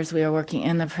workers. We are working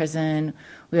in the prison.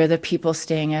 We are the people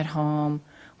staying at home.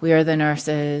 We are the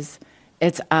nurses.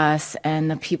 It's us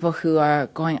and the people who are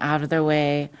going out of their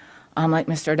way, like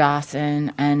Mr.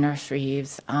 Dawson and Nurse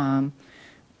Reeves.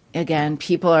 Again,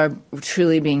 people are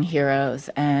truly being heroes.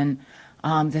 And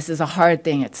this is a hard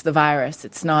thing. It's the virus.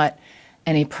 It's not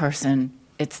any person.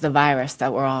 It's the virus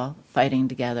that we're all fighting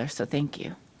together. So thank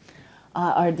you.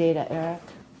 our data, Eric.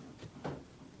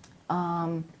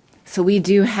 So we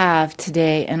do have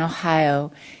today in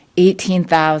Ohio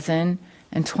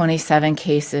 18,027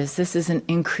 cases. This is an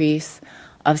increase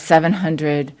of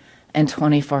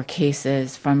 724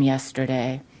 cases from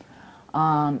yesterday.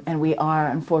 And we are,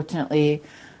 unfortunately,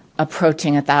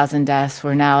 approaching 1,000 deaths.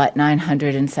 We're now at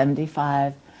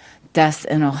 975 deaths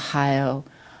in Ohio.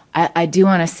 I do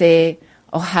want to say,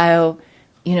 Ohio,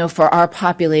 you know, for our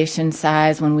population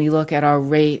size, when we look at our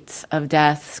rates of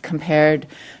deaths compared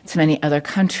to many other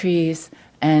countries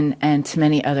and to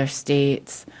many other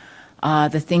states,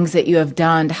 the things that you have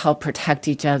done to help protect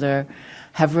each other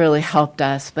have really helped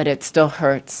us, but it still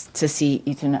hurts to see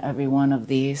each and every one of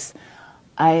these.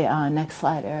 Next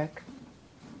slide, Eric.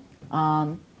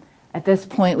 At this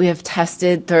point, we have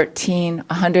tested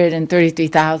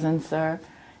 133,000, sir,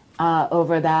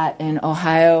 over that in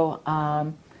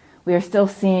Ohio. We are still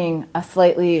seeing a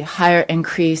slightly higher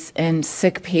increase in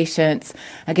sick patients.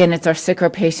 Again, it's our sicker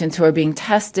patients who are being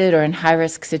tested or in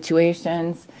high-risk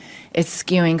situations. It's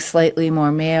skewing slightly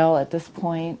more male at this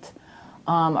point.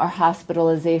 Our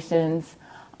hospitalizations,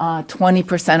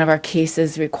 20% of our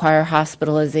cases require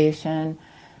hospitalization,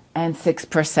 and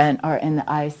 6% are in the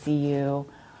ICU.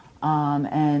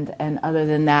 And other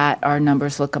than that, our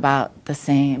numbers look about the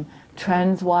same.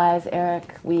 Trends-wise,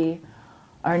 Eric, we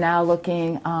are now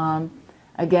looking,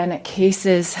 again, at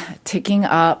cases ticking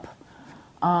up.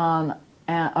 And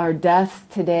our deaths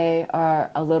today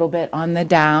are a little bit on the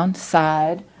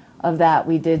downside of that.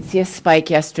 We did see a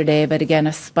spike yesterday, but again,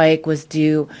 a spike was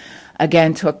due,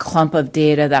 again, to a clump of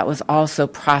data that was also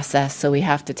processed, so we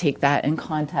have to take that in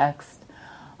context.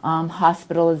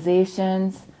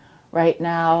 Hospitalizations, right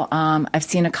now, I've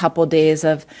seen a couple days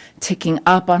of ticking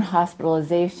up on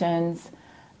hospitalizations,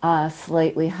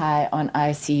 slightly high on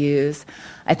ICUs.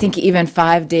 I think even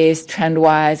 5 days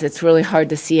trend-wise, it's really hard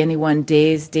to see any one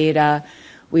day's data.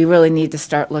 We really need to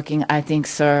start looking, I think,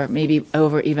 sir, maybe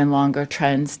over even longer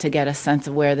trends to get a sense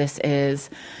of where this is.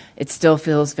 It still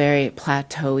feels very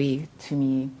plateauy to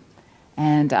me.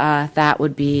 And that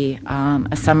would be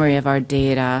a summary of our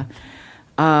data.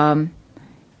 I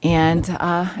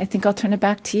think I'll turn it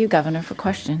back to you, Governor, for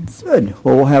questions. Good.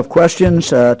 Well, we'll have questions.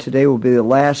 Today will be the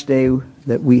last day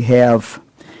that we have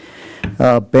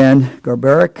Ben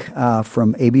Garberick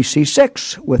from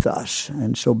ABC6 with us.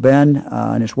 And so Ben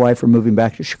and his wife are moving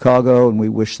back to Chicago, and we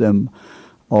wish them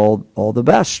all the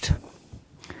best.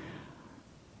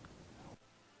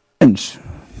 So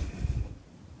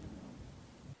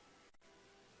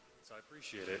I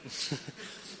appreciate it.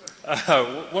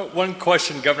 One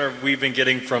question, Governor, we've been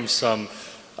getting from some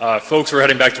folks who are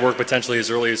heading back to work potentially as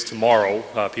early as tomorrow,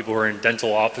 people who are in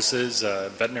dental offices,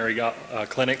 veterinary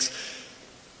clinics.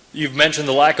 You've mentioned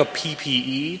the lack of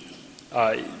PPE.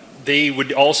 They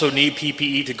would also need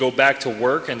PPE to go back to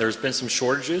work, and there's been some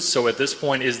shortages. So at this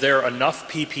point, is there enough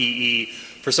PPE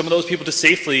for some of those people to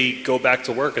safely go back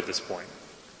to work at this point?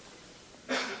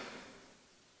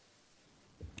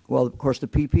 Well, of course, the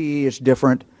PPE is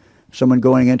different. Someone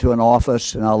going into an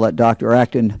office, and I'll let Dr.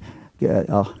 Acton,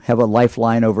 I'll have a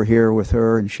lifeline over here with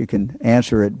her, and she can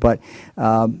answer it. But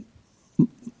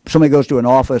somebody goes to an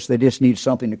office, they just need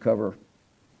something to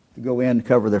go in,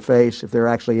 cover their face. If they're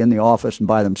actually in the office and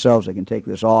by themselves, they can take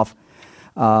this off.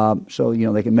 So, you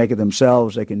know, they can make it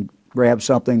themselves. They can grab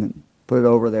something and put it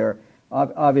over there.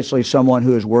 Obviously, someone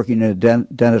who is working in a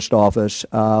dentist office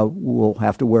will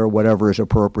have to wear whatever is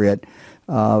appropriate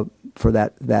for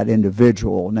that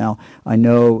individual. Now, I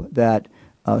know that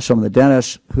some of the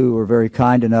dentists who were very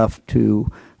kind enough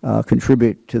to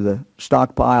contribute to the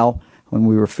stockpile when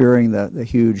we were fearing the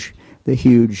huge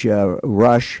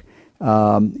rush,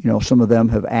 you know, some of them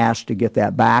have asked to get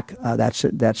that back.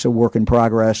 That's a work in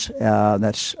progress.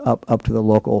 That's up to the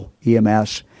local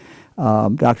EMS.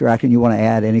 Dr. Acton, you want to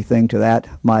add anything to that?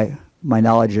 My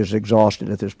knowledge is exhausted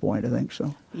at this point, I think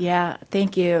so. Yeah,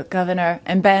 thank you, Governor.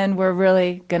 And Ben, we're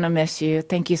really going to miss you.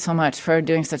 Thank you so much for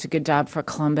doing such a good job for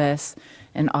Columbus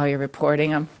and all your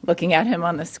reporting. I'm looking at him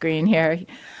on the screen here.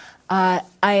 I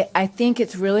think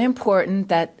it's really important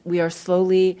that we are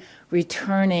slowly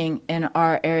returning in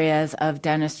our areas of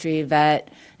dentistry, vet,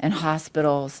 and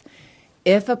hospitals.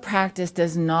 If a practice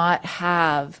does not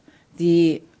have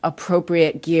the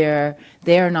appropriate gear,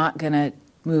 they are not going to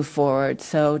move forward.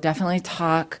 So definitely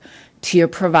talk to your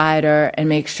provider and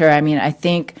make sure. I mean, I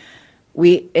think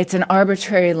it's an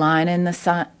arbitrary line in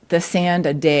the sand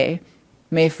a day,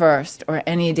 May 1st, or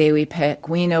any day we pick.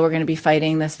 We know we're going to be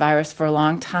fighting this virus for a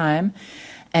long time,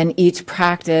 and each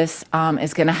practice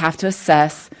is going to have to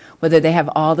assess whether they have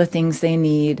all the things they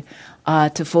need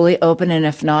to fully open. And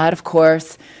if not, of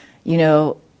course, you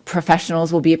know,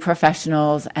 professionals will be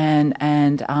professionals and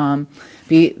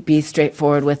be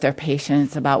straightforward with their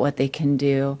patients about what they can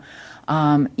do.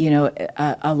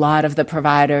 A lot of the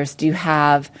providers do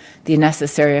have the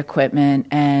necessary equipment,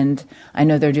 and I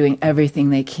know they're doing everything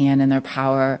they can in their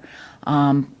power.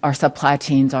 Our supply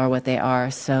chains are what they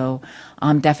are. So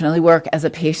definitely work as a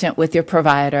patient with your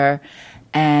provider,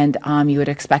 and you would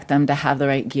expect them to have the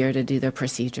right gear to do their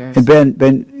procedures. And Ben,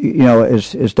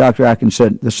 as Dr. Atkins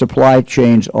said, the supply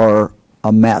chains are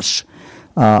a mess.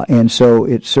 And so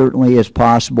it certainly is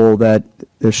possible that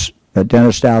there's a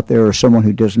dentist out there or someone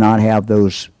who does not have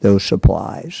those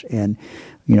supplies. And,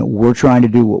 we're trying to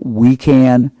do what we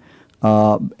can.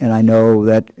 And I know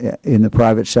that in the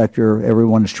private sector,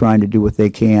 everyone is trying to do what they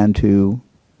can to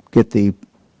get the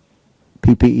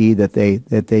PPE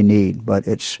that they need. But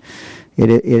it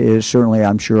is certainly,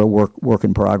 I'm sure, a work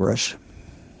in progress.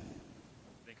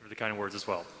 Thank you for the kind words as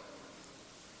well.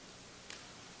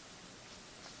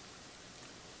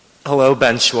 Hello,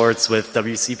 Ben Schwartz with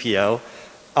WCPO.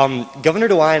 Governor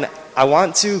DeWine, I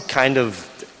want to kind of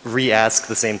re-ask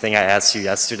the same thing I asked you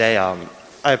yesterday.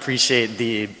 I appreciate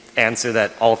the answer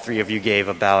that all three of you gave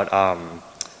about some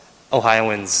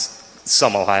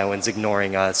Ohioans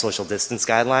ignoring social distance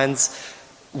guidelines.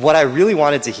 What I really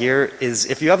wanted to hear is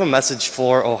if you have a message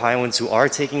for Ohioans who are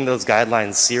taking those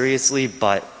guidelines seriously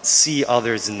but see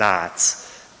others not,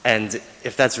 and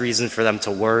if that's reason for them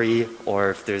to worry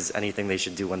or if there's anything they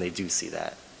should do when they do see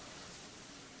that.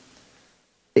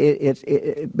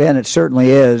 Ben, it certainly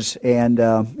is, and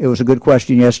it was a good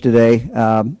question yesterday.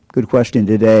 Good question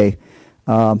today.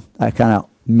 I kind of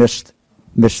missed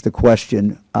the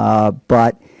question,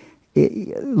 but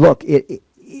look,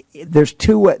 there's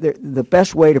the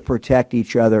best way to protect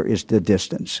each other is the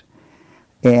distance,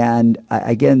 and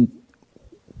again,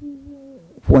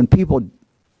 when people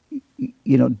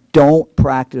don't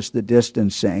practice the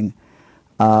distancing,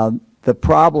 the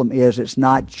problem is it's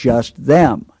not just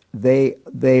them. They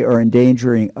are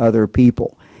endangering other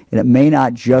people, and it may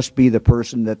not just be the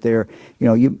person that they're.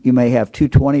 You may have two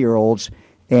 20-year-olds,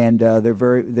 and they're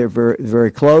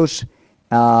very close,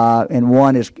 and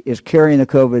one is carrying the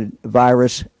COVID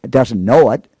virus, doesn't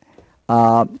know it,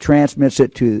 transmits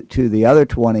it to the other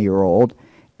 20-year-old,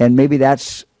 and maybe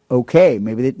that's okay.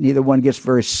 Maybe neither one gets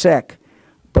very sick,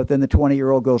 but then the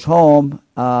 20-year-old goes home,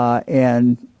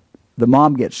 and the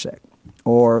mom gets sick,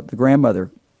 or the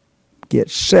grandmother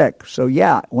gets sick. So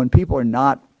yeah, when people are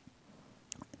not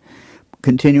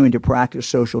continuing to practice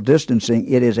social distancing,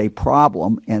 it is a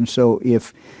problem. And so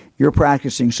if you're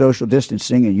practicing social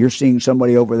distancing and you're seeing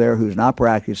somebody over there who's not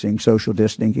practicing social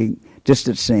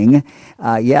distancing,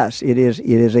 yes, it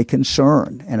is a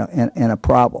concern and a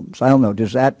problem. So I don't know.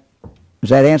 Does that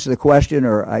answer the question,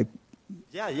 or I?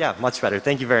 Yeah, much better.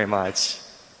 Thank you very much.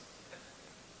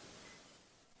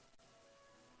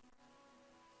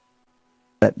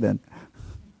 Ben.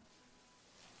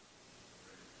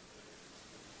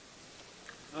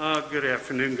 Good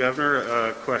afternoon, Governor.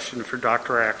 A question for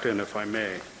Dr. Acton, if I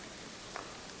may.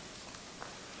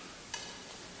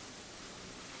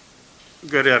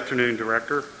 Good afternoon,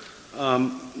 Director.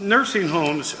 Nursing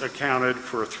homes accounted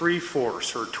for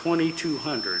 3/4, or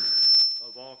 2,200,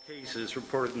 of all cases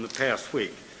reported in the past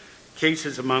week.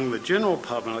 Cases among the general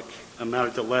public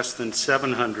amounted to less than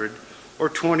 700, or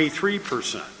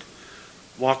 23%.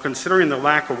 While considering the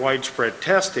lack of widespread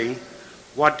testing,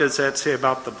 what does that say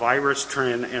about the virus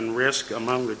trend and risk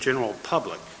among the general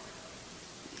public?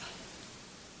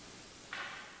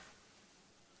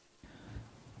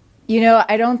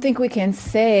 I don't think we can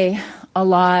say a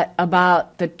lot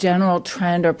about the general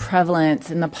trend or prevalence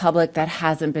in the public that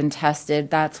hasn't been tested.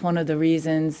 That's one of the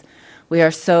reasons we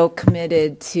are so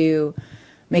committed to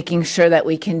making sure that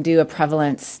we can do a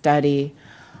prevalence study.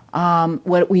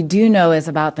 What we do know is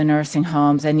about the nursing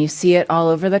homes, and you see it all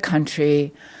over the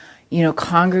country,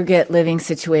 congregate living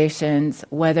situations,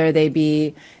 whether they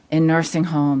be in nursing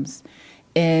homes,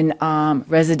 in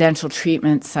residential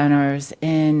treatment centers,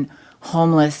 in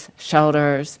homeless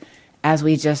shelters, as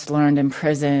we just learned in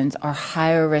prisons, are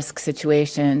higher risk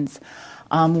situations.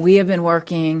 We have been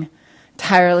working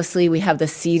tirelessly. We have the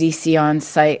CDC on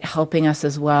site helping us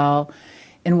as well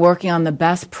in working on the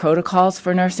best protocols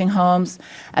for nursing homes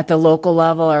at the local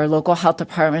level. Our local health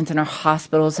departments and our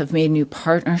hospitals have made new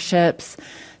partnerships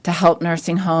to help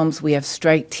nursing homes. We have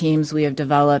strike teams we have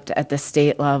developed at the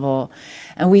state level.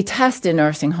 And we test in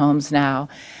nursing homes now.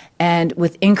 And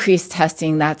with increased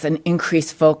testing, that's an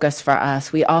increased focus for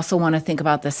us. We also want to think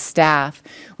about the staff.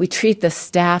 We treat the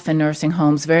staff in nursing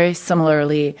homes very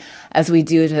similarly as we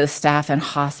do to the staff in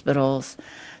hospitals.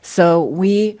 So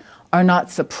we are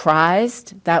not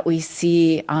surprised that we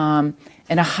see an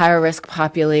in a higher risk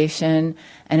population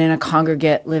and in a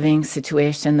congregate living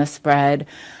situation, the spread.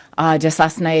 Just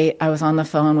last night, I was on the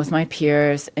phone with my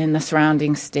peers in the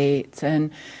surrounding states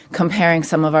and comparing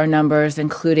some of our numbers,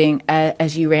 including,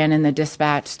 as you ran in the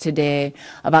dispatch today,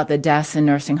 about the deaths in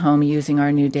nursing home using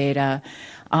our new data.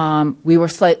 We were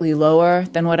slightly lower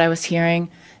than what I was hearing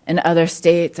in other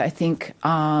states. I think,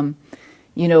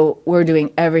 we're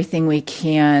doing everything we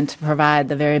can to provide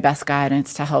the very best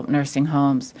guidance to help nursing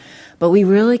homes. But we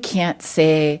really can't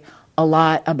say a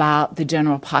lot about the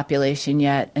general population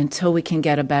yet until we can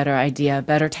get a better idea,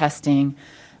 better testing,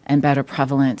 and better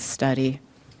prevalence study.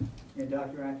 Yeah,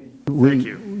 Dr. Atkins, Thank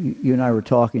you. You and I were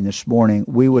talking this morning.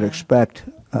 We would expect,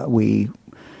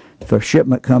 if a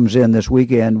shipment comes in this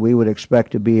weekend, we would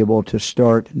expect to be able to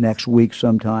start next week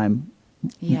sometime.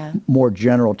 Yeah. More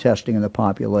general testing in the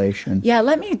population. Yeah,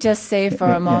 let me just say for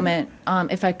a moment,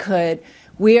 if I could,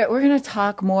 we're going to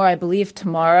talk more, I believe,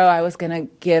 tomorrow.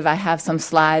 I have some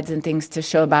slides and things to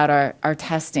show about our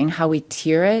testing, how we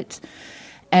tier it.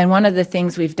 And one of the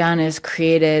things we've done is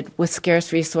created, with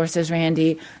scarce resources,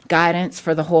 Randy, guidance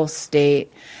for the whole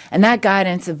state. And that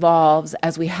guidance evolves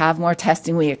as we have more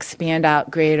testing, we expand out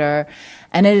greater.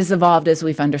 And it has evolved as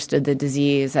we've understood the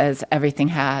disease, as everything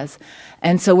has.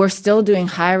 And so we're still doing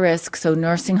high risk, so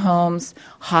nursing homes,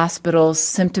 hospitals,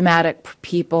 symptomatic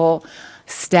people,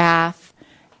 staff,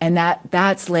 and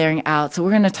that's layering out. So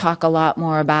we're going to talk a lot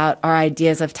more about our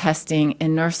ideas of testing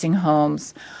in nursing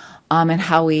homes, and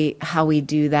how we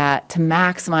do that to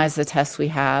maximize the tests we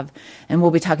have. And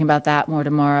we'll be talking about that more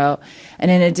tomorrow.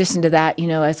 And in addition to that,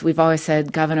 as we've always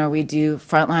said, Governor, we do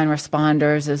frontline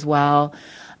responders as well,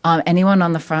 anyone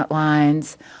on the front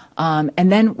lines.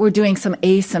 And then we're doing some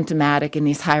asymptomatic in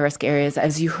these high-risk areas,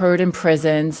 as you heard in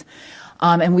prisons.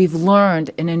 And we've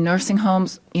learned, and in nursing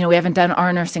homes, we haven't done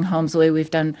our nursing homes the way we've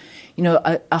done,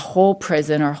 a whole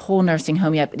prison or a whole nursing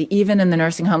home yet. But even in the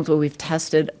nursing homes where we've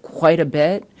tested quite a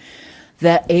bit,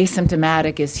 the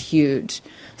asymptomatic is huge.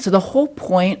 So the whole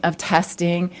point of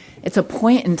testing, it's a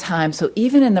point in time. So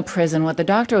even in the prison, what the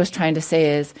doctor was trying to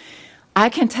say is, I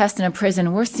can test in a prison,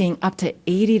 and we're seeing up to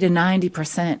 80 to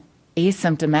 90%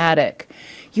 asymptomatic.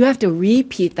 You have to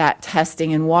repeat that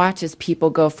testing and watch as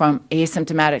people go from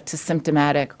asymptomatic to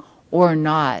symptomatic or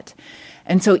not.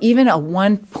 And so even a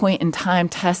one point in time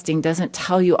testing doesn't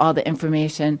tell you all the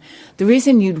information. The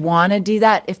reason you'd want to do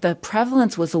that, if the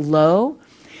prevalence was low,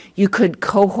 you could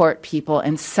cohort people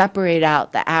and separate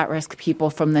out the at-risk people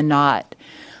from the not.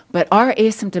 But our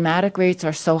asymptomatic rates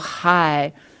are so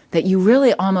high that you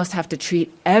really almost have to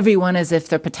treat everyone as if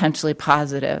they're potentially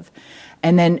positive.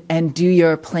 And do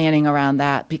your planning around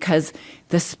that, because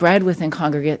the spread within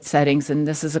congregate settings, and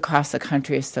this is across the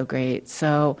country, is so great.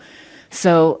 So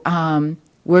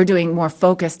we're doing more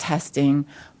focused testing,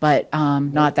 but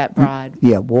not that broad.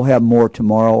 Yeah, we'll have more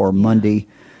tomorrow or Monday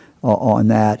on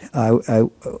that. I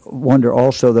wonder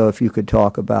also, though, if you could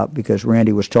talk about, because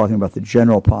Randy was talking about the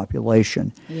general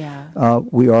population. Yeah.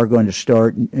 We are going to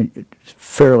start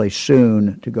fairly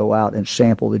soon to go out and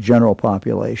sample the general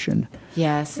population.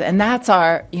 Yes, and that's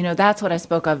that's what I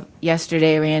spoke of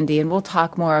yesterday, Randy, and we'll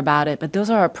talk more about it. But those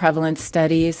are our prevalence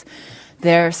studies.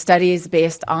 They're studies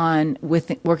based on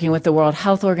working with the World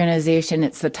Health Organization.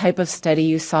 It's the type of study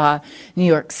you saw New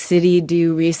York City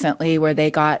do recently, where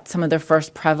they got some of their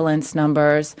first prevalence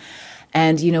numbers.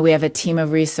 And, we have a team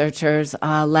of researchers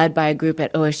led by a group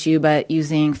at OSU, but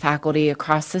using faculty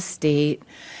across the state.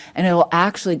 And it will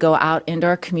actually go out into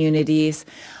our communities.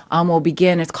 We'll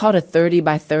begin, it's called a 30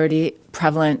 by 30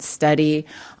 prevalence study.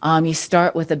 You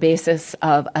start with a basis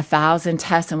of 1,000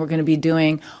 tests, and we're going to be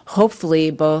doing,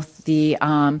 hopefully, both the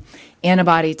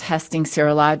antibody testing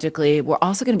serologically. We're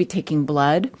also going to be taking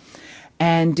blood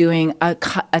and doing a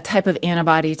type of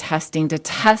antibody testing to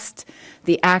test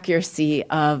the accuracy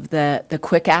of the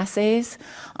quick assays.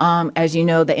 As you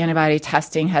know, the antibody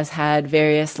testing has had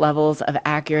various levels of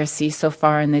accuracy so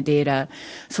far in the data.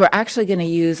 So we're actually going to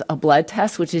use a blood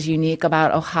test, which is unique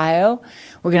about Ohio.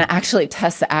 We're going to actually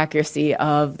test the accuracy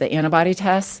of the antibody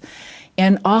tests.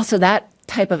 And also that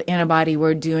type of antibody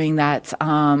we're doing that's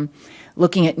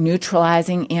looking at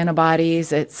neutralizing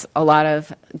antibodies. It's a lot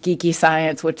of geeky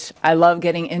science, which I love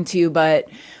getting into, but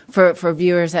for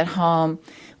viewers at home,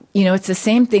 it's the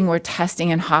same thing we're testing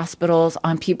in hospitals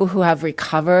on people who have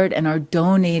recovered and are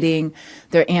donating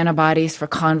their antibodies for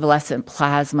convalescent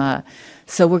plasma.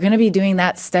 So we're going to be doing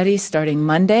that study starting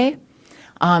Monday.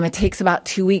 It takes about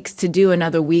 2 weeks to do,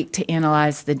 another week to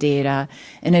analyze the data,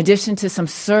 in addition to some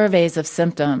surveys of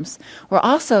symptoms. We're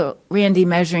also, Randy,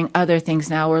 measuring other things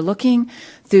now. We're looking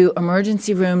through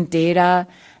emergency room data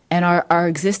And our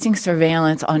existing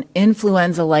surveillance on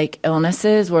influenza-like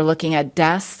illnesses, we're looking at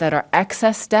deaths that are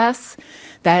excess deaths.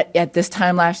 That at this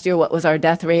time last year, what was our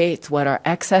death rates? What are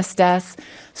excess deaths?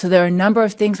 So there are a number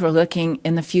of things we're looking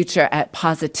in the future at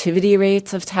positivity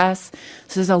rates of tests.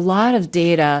 So there's a lot of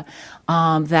data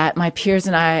that my peers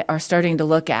and I are starting to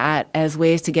look at as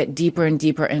ways to get deeper and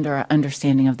deeper into our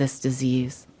understanding of this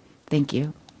disease. Thank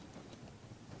you.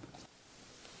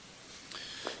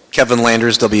 Kevin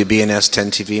Landers, WBNS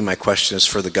 10 TV. My question is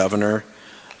for the governor.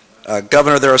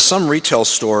 Governor, there are some retail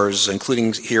stores,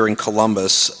 including here in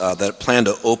Columbus, that plan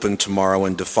to open tomorrow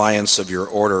in defiance of your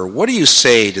order. What do you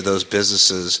say to those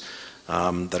businesses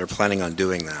that are planning on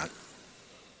doing that?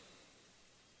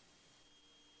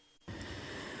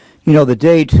 You know, the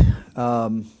date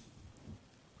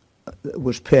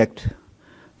was picked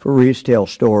for retail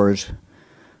stores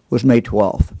was May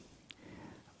 12th.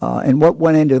 And what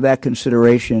went into that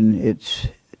consideration, it's,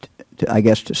 I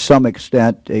guess to some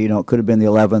extent, it could have been the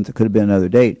 11th, it could have been another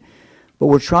date. But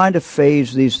we're trying to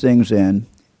phase these things in,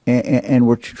 and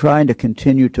we're trying to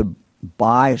continue to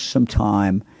buy some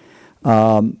time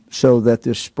so that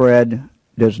the spread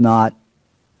does not,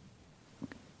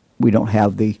 we don't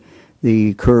have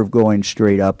the curve going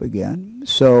straight up again.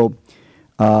 So,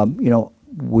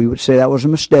 we would say that was a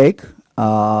mistake,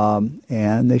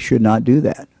 and they should not do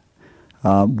that.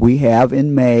 We have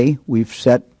in May, we've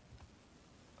set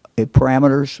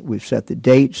parameters, we've set the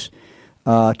dates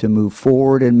to move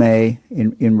forward in May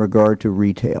in regard to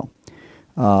retail.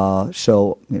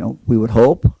 So, we would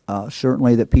hope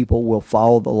certainly that people will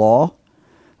follow the law.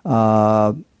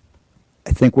 I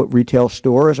think what retail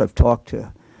stores, I've talked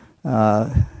to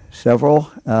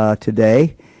several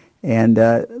today, and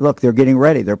look, they're getting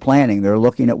ready, they're planning, they're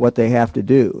looking at what they have to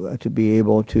do to be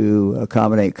able to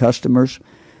accommodate customers,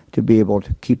 to be able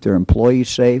to keep their employees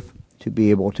safe, to be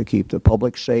able to keep the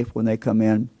public safe when they come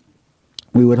in.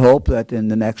 We would hope that in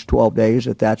the next 12 days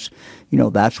that's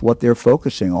what they're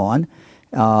focusing on,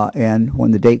 and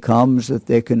when the date comes that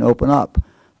they can open up.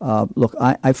 Look,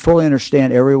 I fully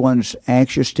understand everyone's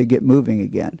anxious to get moving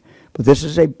again, but this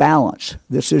is a balance.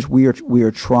 This is we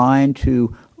are trying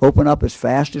to open up as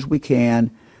fast as we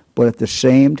can, but at the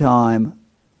same time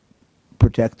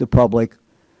protect the public.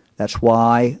 That's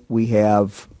why we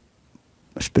have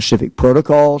specific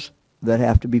protocols that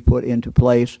have to be put into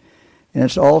place. And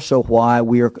it's also why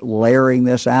we are layering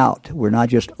this out. We're not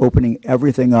just opening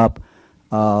everything up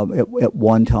at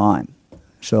one time.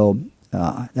 So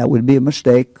that would be a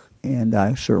mistake, and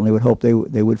I certainly would hope they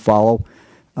would follow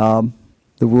the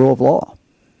rule of law.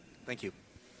 Thank you.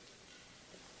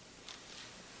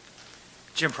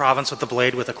 Jim Province with The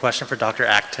Blade with a question for Dr.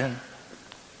 Acton.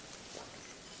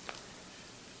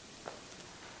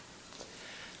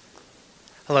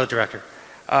 Hello, Director.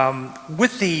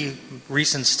 With the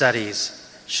recent studies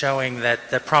showing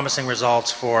that promising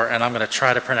results for, and I'm going to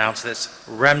try to pronounce this,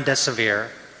 remdesivir,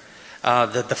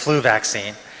 the flu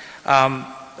vaccine,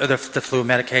 or the flu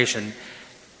medication,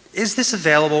 is this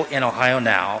available in Ohio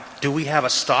now? Do we have a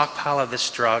stockpile of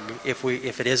this drug if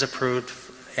it is approved?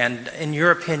 And in your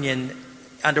opinion,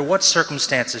 under what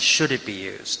circumstances should it be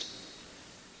used?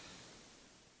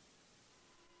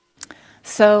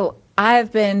 So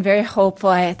I've been very hopeful.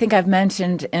 I think I've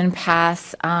mentioned in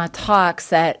past talks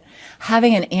that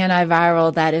having an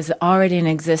antiviral that is already in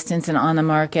existence and on the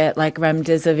market, like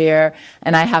remdesivir,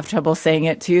 and I have trouble saying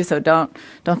it too, so don't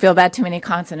feel bad. Too many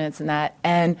consonants in that.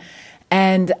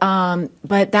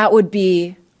 But that would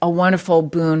be a wonderful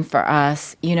boon for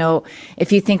us.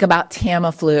 If you think about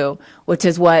Tamiflu, which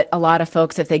is what a lot of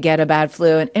folks, if they get a bad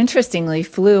flu, and interestingly,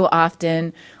 flu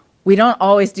often, we don't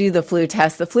always do the flu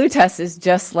test. The flu test is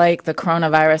just like the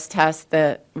coronavirus test,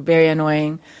 the very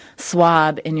annoying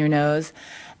swab in your nose.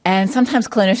 And sometimes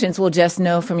clinicians will just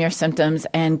know from your symptoms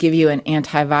and give you an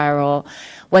antiviral.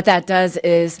 What that does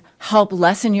is help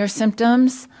lessen your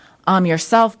symptoms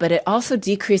yourself, but it also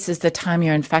decreases the time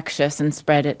you're infectious and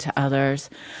spread it to others.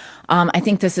 I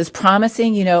think this is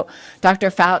promising.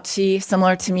 Dr. Fauci,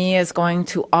 similar to me, is going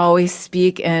to always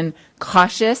speak in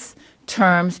cautious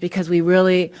terms because we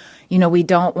really, we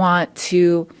don't want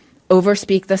to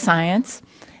overspeak the science.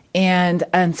 And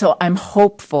so I'm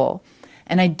hopeful.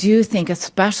 And I do think,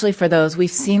 especially for those,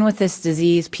 we've seen with this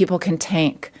disease, people can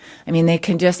tank. I mean, they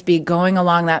can just be going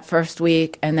along that first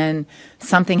week and then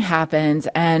something happens.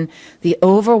 And the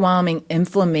overwhelming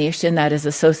inflammation that is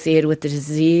associated with the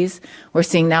disease, we're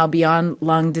seeing now beyond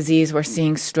lung disease, we're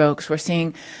seeing strokes, we're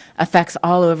seeing effects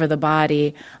all over the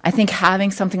body. I think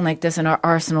having something like this in our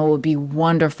arsenal would be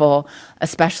wonderful,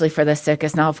 especially for the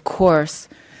sickest. Now, of course,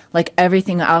 like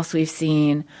everything else we've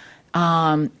seen,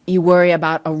 you worry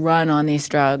about a run on these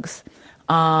drugs.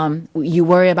 You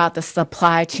worry about the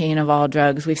supply chain of all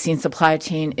drugs. We've seen supply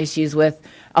chain issues with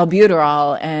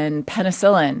albuterol and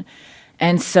penicillin.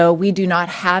 And so we do not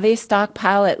have a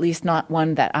stockpile, at least not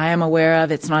one that I am aware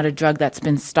of. It's not a drug that's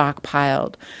been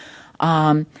stockpiled.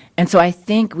 And so I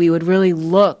think we would really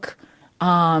look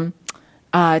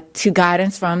to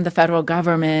guidance from the federal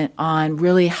government on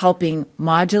really helping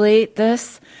modulate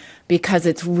this, because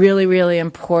it's really, really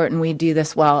important we do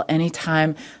this well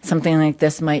anytime something like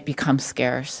this might become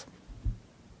scarce.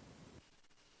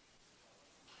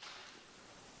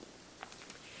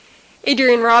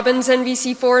 Adrienne Robbins,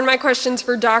 NBC4, and my question's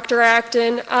for Dr.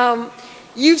 Acton.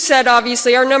 You've said,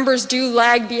 obviously, our numbers do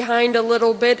lag behind a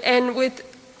little bit, and with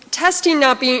testing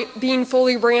not being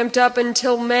fully ramped up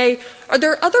until May, are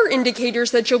there other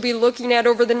indicators that you'll be looking at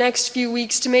over the next few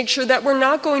weeks to make sure that we're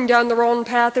not going down the wrong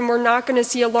path and we're not going to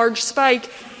see a large spike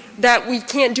that we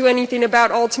can't do anything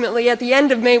about ultimately at the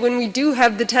end of May when we do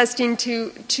have the testing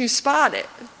to spot it?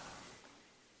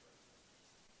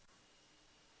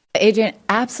 Adrienne,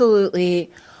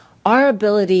 absolutely. Our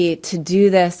ability to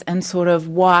do this and sort of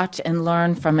watch and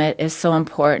learn from it is so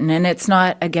important. And it's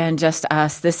not, again, just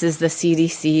us. This is the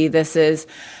CDC. This is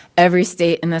every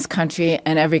state in this country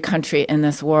and every country in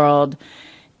this world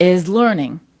is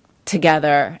learning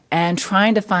together and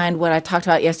trying to find what I talked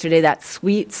about yesterday, that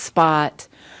sweet spot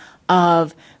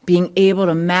of being able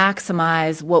to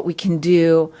maximize what we can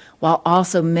do while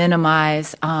also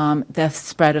minimize the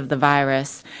spread of the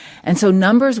virus. And so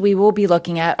numbers we will be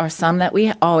looking at are some that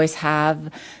we always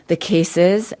have, the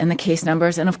cases and the case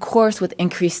numbers. And of course, with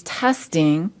increased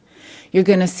testing, you're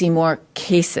going to see more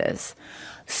cases.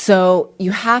 So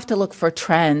you have to look for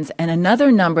trends. And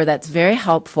another number that's very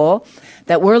helpful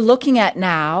that we're looking at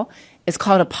now is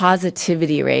called a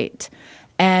positivity rate.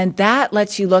 And that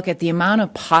lets you look at the amount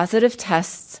of positive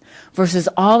tests versus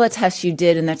all the tests you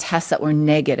did and the tests that were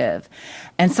negative.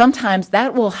 And sometimes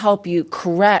that will help you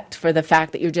correct for the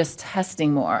fact that you're just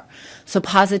testing more. So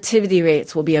positivity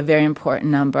rates will be a very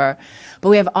important number. But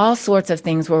we have all sorts of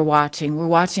things we're watching. We're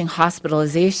watching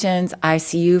hospitalizations,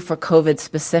 ICU for COVID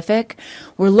specific.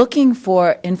 We're looking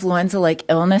for influenza-like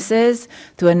illnesses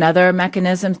through another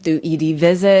mechanism, through ED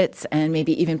visits and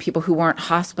maybe even people who weren't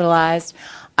hospitalized,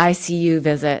 ICU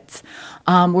visits.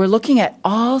 We're looking at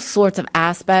all sorts of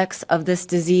aspects of this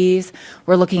disease.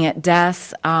 We're looking at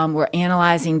deaths. We're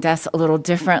analyzing deaths a little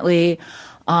differently.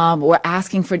 We're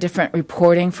asking for different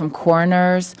reporting from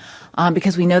coroners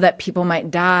because we know that people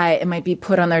might die. It might be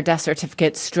put on their death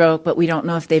certificate, stroke, but we don't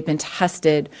know if they've been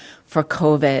tested for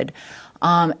COVID.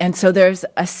 And so there's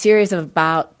a series of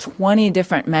about 20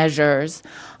 different measures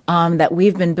that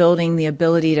we've been building the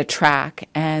ability to track,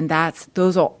 and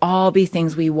those will all be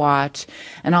things we watch,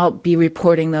 and I'll be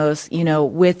reporting those,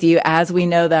 with you as we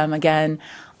know them again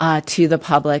to the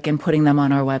public and putting them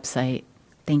on our website.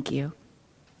 Thank you.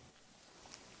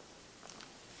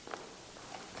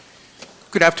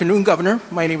 Good afternoon, Governor.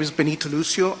 My name is Benito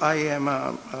Lucio. I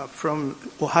am from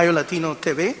Ohio Latino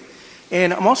TV,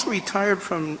 and I'm also retired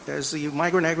as the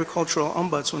Migrant Agricultural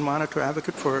Ombudsman Monitor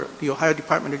Advocate for the Ohio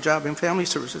Department of Job and Family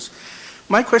Services.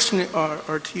 My question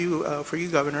are to you, for you,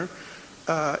 Governor,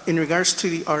 in regards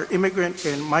to our immigrant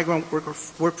and migrant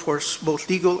workforce, both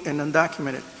legal and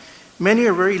undocumented. Many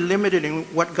are very limited in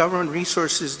what government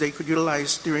resources they could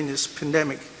utilize during this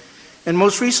pandemic. And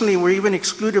most recently, we're even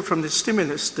excluded from the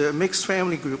stimulus, the mixed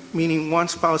family group, meaning one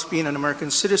spouse being an American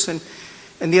citizen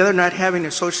and the other not having a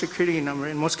Social Security number,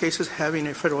 in most cases having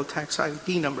a federal tax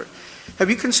ID number. Have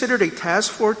you considered a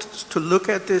task force to look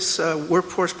at this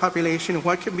workforce population and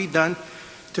what can be done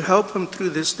to help them through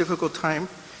this difficult time?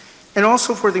 And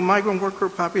also for the migrant worker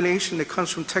population that comes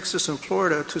from Texas and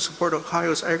Florida to support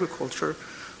Ohio's agriculture,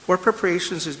 what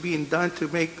preparations is being done to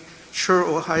make sure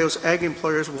Ohio's ag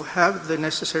employers will have the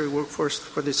necessary workforce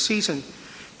for this season?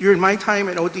 During my time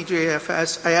at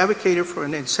ODJFS, I advocated for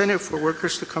an incentive for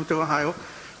workers to come to Ohio,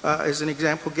 as an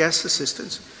example, gas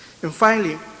assistance. And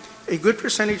finally, a good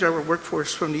percentage of our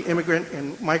workforce from the immigrant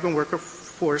and migrant worker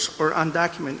force are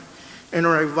undocumented and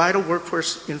are a vital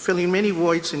workforce in filling many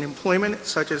voids in employment,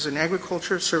 such as in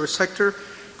agriculture, service sector,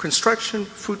 construction,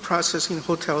 food processing,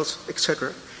 hotels,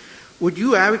 etc. Would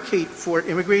you advocate for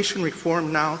immigration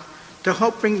reform now to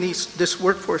help bring this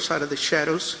workforce out of the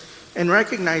shadows and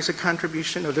recognize the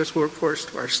contribution of this workforce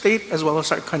to our state as well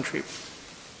as our country?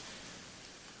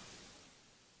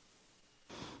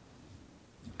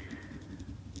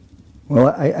 Well,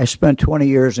 I spent 20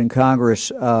 years in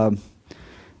Congress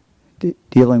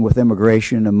dealing with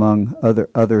immigration, among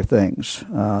other things.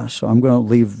 So I'm going to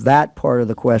leave that part of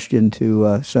the question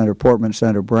to Senator Portman,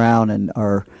 Senator Brown, and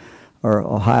our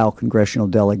Ohio congressional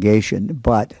delegation.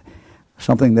 But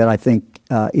something that I think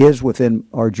is within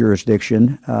our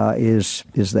jurisdiction is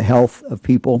the health of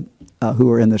people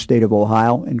who are in the state of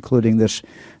Ohio, including this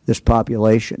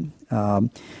population.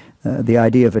 The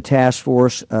idea of a task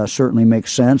force certainly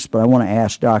makes sense, but I want to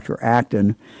ask Dr.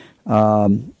 Acton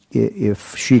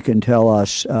if she can tell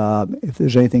us if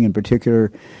there's anything in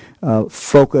particular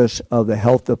focus of the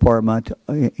health department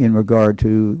in regard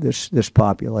to this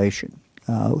population.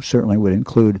 Certainly would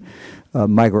include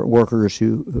migrant workers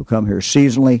who come here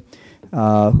seasonally,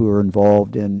 who are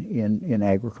involved in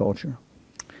agriculture.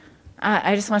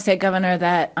 I just want to say, Governor,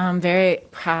 that I'm very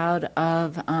proud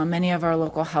of many of our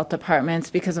local health departments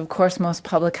because, of course, most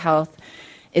public health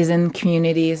is in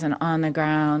communities and on the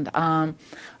ground, are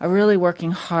really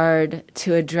working hard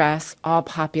to address all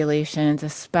populations,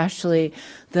 especially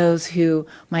those who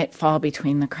might fall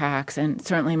between the cracks, and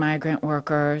certainly migrant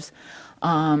workers.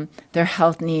 Their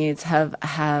health needs have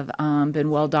been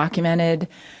well documented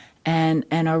and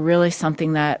are really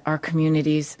something that our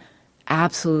communities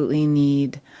absolutely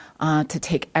need to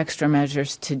take extra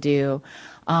measures to do.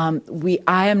 I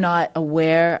am not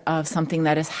aware of something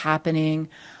that is happening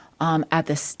at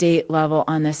the state level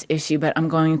on this issue, but I'm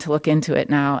going to look into it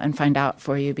now and find out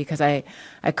for you because I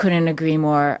couldn't agree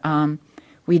more.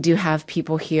 We do have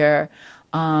people here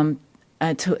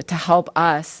to help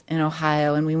us in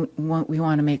Ohio, and we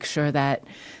want to make sure that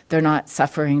they're not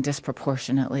suffering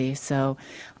disproportionately. So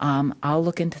I'll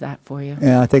look into that for you.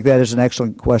 Yeah, I think that is an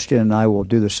excellent question, and I will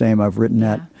do the same. I've written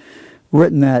that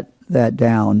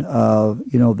down.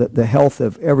 The health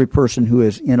of every person who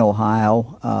is in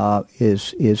Ohio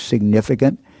is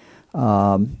significant,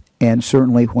 and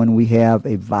certainly when we have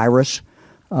a virus,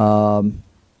 one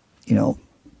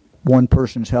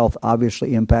person's health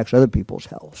obviously impacts other people's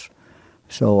health.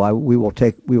 So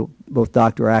both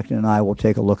Dr. Acton and I will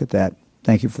take a look at that.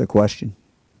 Thank you for the question.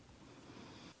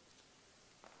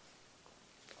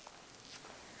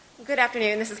 Good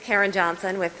afternoon. This is Karen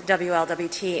Johnson with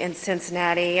WLWT in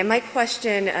Cincinnati. And my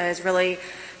question is really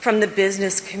from the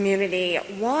business community.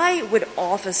 Why would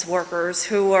office workers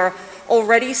who are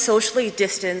already socially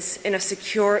distanced in a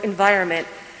secure environment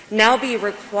now be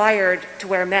required to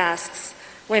wear masks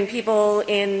when people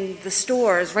in the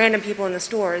stores, random people in the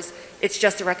stores, it's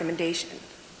just a recommendation?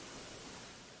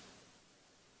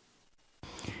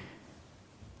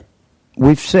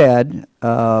 We've said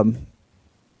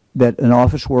that an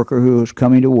office worker who is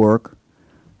coming to work,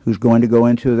 who's going to go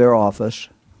into their office,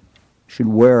 should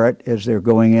wear it as they're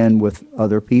going in with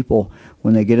other people.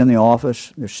 When they get in the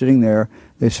office, they're sitting there.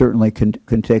 They certainly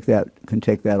can take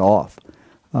that off.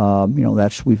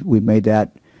 We've made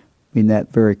that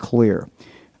very clear.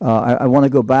 I want to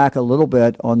go back a little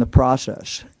bit on the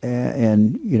process,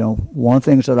 and one of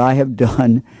the things that I have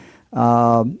done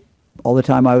all the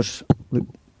time I was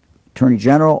Attorney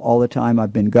General, all the time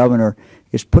I've been governor,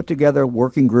 is put together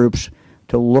working groups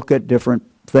to look at different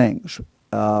things.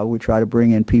 We try to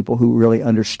bring in people who really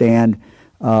understand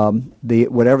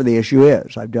whatever the issue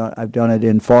is. I've done it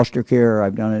in foster care.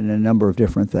 I've done it in a number of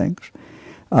different things.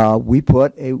 We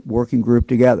put a working group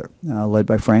together, led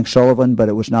by Frank Sullivan, but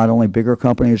it was not only bigger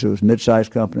companies, it was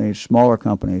mid-sized companies, smaller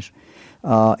companies,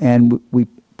 and we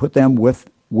put them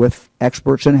with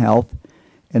experts in health,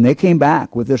 and they came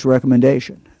back with this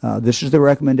recommendation. This is the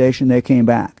recommendation they came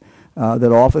back,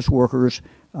 that office workers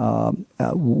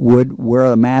would wear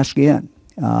a mask in.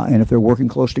 And if they're working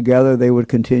close together, they would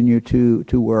continue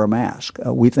to wear a mask.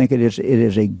 We think it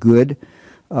is a good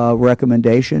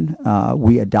recommendation.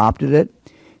 We adopted it.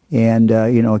 And,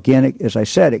 again, as I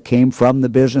said, it came from the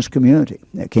business community.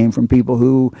 It came from people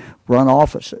who run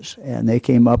offices, and they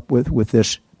came up with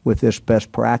this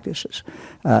best practices.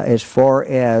 As far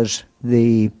as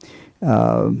the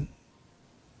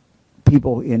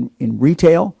people in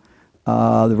retail,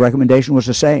 the recommendation was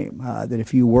the same, that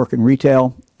if you work in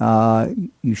retail,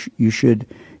 you should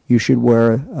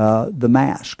wear the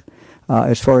mask.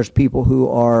 As far as people who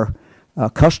are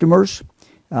customers,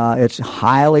 it's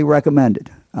highly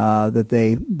recommended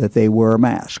that they wear a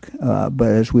mask. But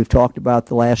as we've talked about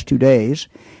the last 2 days,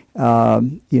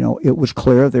 it was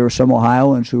clear there were some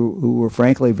Ohioans who were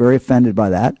frankly very offended by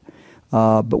that.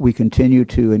 But we continue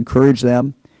to encourage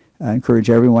them, encourage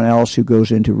everyone else who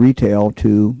goes into retail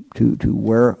to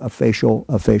wear a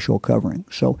facial covering.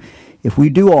 So if we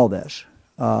do all this,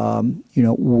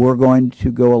 we're going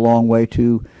to go a long way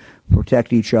to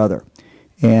protect each other.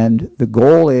 And the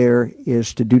goal there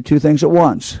is to do two things at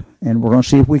once, and we're going to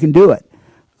see if we can do it.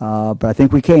 But I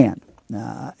think we can,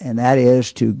 and that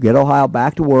is to get Ohio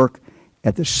back to work,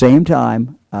 at the same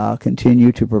time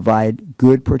continue to provide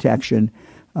good protection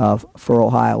for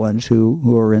Ohioans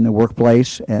who are in the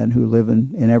workplace and who live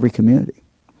in every community.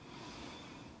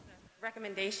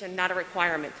 recommendation, not a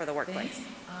requirement for the workplace.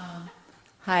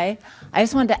 Hi. I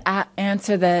just wanted to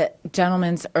answer the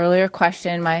gentleman's earlier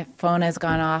question. My phone has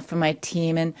gone off from my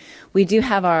team, and we do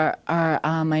have our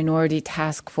minority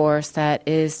task force that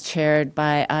is chaired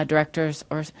by Directors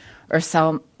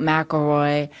Ursel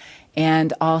McElroy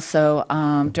and also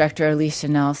Director Alicia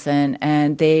Nelson,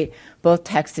 and they both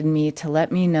texted me to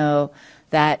let me know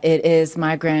that it is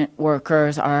migrant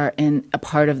workers are in a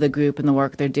part of the group and the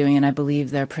work they're doing, and I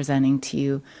believe they're presenting to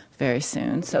you very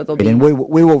soon. So they'll be. And we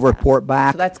will report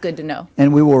back. So that's good to know.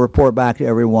 And we will report back to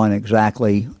everyone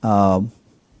exactly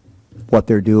what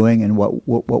they're doing and what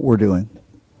we're doing.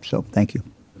 So thank you.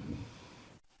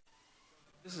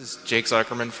 This is Jake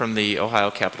Zuckerman from the Ohio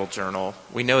Capital Journal.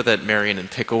 We know that Marion and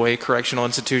Pickaway correctional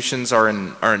institutions are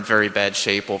in very bad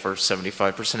shape. Over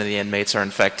 75% of the inmates are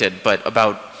infected, but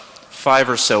about 5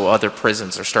 or so other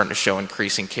prisons are starting to show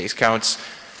increasing case counts.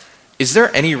 Is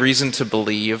there any reason to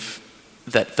believe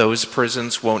that those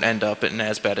prisons won't end up in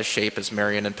as bad a shape as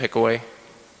Marion and Pickaway?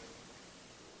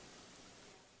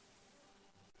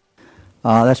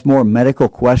 That's more a medical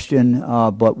question,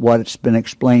 but what's been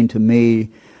explained to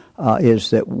me is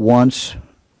that once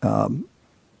the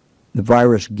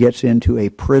virus gets into a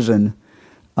prison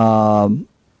that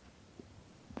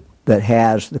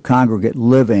has the congregate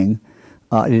living,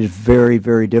 it is very,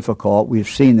 very difficult. We've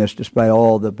seen this despite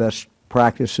all the best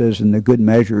practices and the good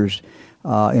measures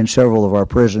in several of our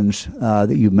prisons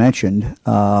that you mentioned,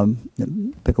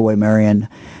 Pickaway, Marion,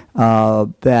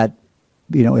 that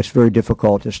it's very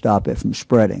difficult to stop it from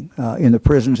spreading. In the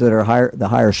prisons that are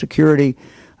higher security,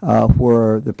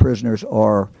 where the prisoners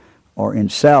are in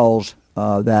cells,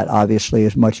 that obviously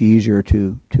is much easier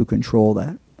to control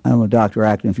that. I don't know, Dr.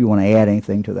 Acton, if you want to add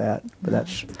anything to that, but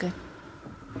that's good.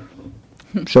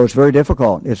 So it's very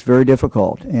difficult. It's very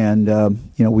difficult, and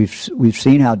we've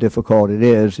seen how difficult it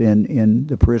is in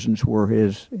the prisons where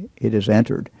it is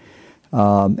entered,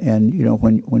 and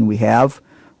when we have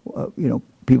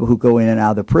people who go in and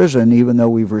out of the prison, even though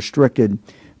we've restricted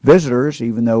visitors,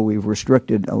 even though we've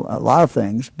restricted a lot of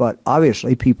things, but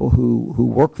obviously people who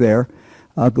work there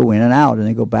go in and out, and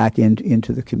they go back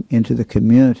into the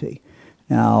community.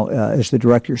 Now, as the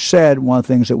director said, one of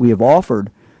the things that we have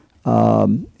offered,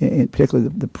 particularly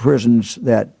the prisons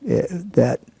that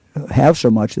have so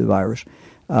much of the virus,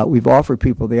 we've offered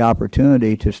people the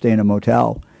opportunity to stay in a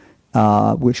motel,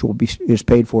 which is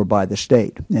paid for by the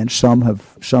state, and some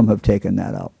have taken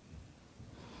that up.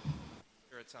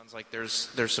 It sounds like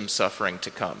there's some suffering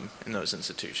to come in those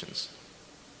institutions.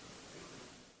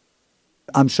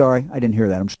 I'm sorry, I didn't hear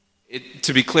that.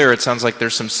 To be clear, it sounds like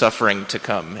there's some suffering to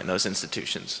come in those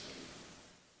institutions.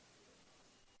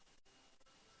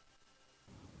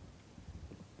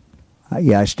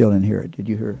 Yeah, I still didn't hear it. Did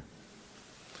you hear it?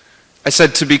 I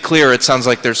said, to be clear, it sounds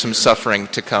like there's some suffering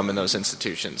to come in those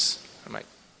institutions.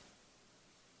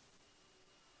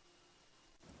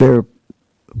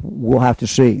 We'll have to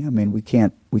see. I mean, we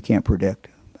can't predict.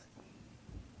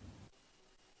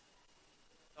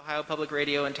 Ohio Public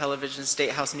Radio and Television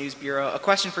State House News Bureau. A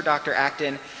question for Dr.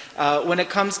 Acton. When it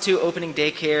comes to opening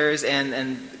daycares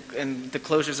and the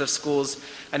closures of schools,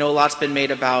 I know a lot's been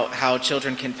made about how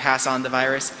children can pass on the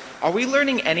virus. Are we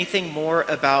learning anything more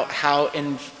about how,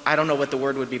 I don't know what the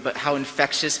word would be, but how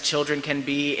infectious children can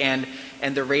be and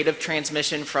the rate of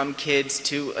transmission from kids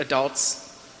to adults?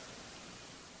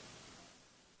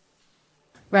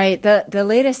 Right. The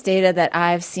latest data that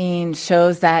I've seen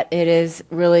shows that it is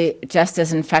really just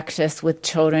as infectious with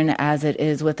children as it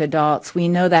is with adults. We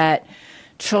know that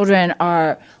children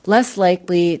are less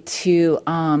likely to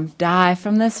die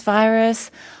from this virus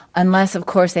unless, of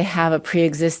course, they have a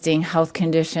pre-existing health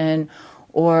condition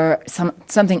or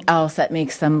something else that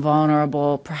makes them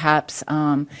vulnerable, perhaps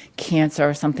cancer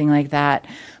or something like that.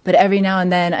 But every now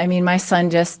and then, I mean, my son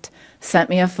just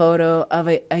sent me a photo of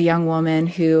a young woman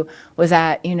who was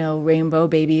at, Rainbow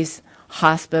Babies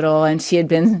Hospital, and she had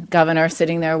been governor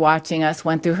sitting there watching us,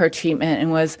 went through her treatment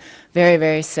and was very,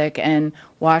 very sick, and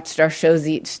watched our shows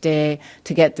each day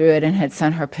to get through it, and had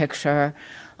sent her picture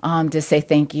to say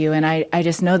thank you. And I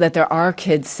just know that there are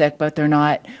kids sick, but we're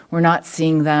not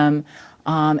seeing them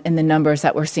in the numbers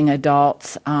that we're seeing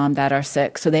adults that are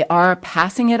sick. So they are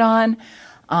passing it on,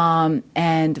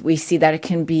 and we see that it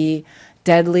can be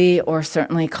deadly or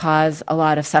certainly cause a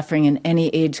lot of suffering in any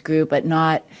age group, but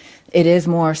it is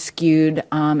more skewed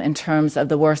in terms of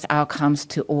the worst outcomes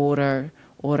to older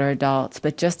adults,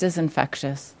 but just as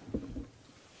infectious.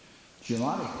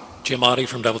 Giamatti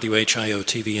from WHIO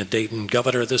TV in Dayton.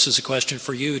 Governor, this is a question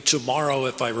for you. Tomorrow,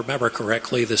 if I remember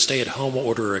correctly, the stay-at-home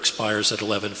order expires at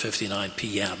 11:59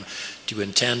 p.m. Do you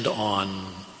intend on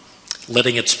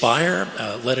letting it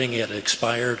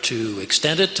expire to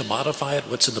extend it, to modify it?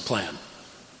 What's in the plan?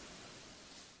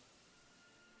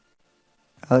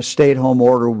 A stay-at-home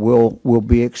order will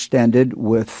be extended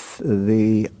with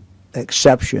the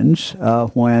exceptions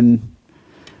when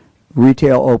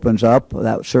retail opens up.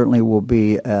 That certainly will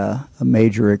be a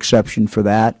major exception for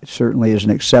that. It certainly is an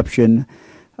exception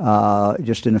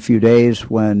just in a few days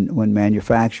when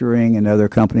manufacturing and other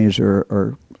companies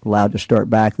are allowed to start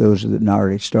back, those that have not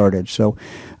already started. So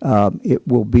it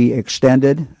will be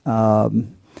extended.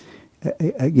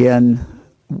 Again,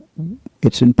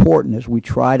 it's important as we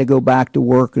try to go back to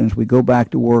work and as we go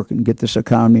back to work and get this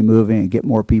economy moving and get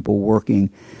more people working,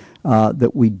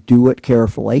 that we do it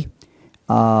carefully.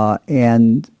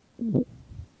 And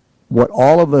what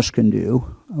all of us can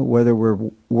do, whether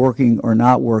we're working or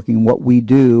not working, what we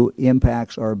do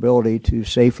impacts our ability to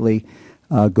safely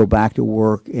go back to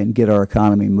work and get our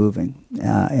economy moving.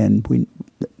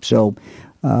 So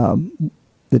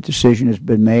the decision has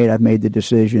been made. I've made the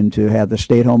decision to have the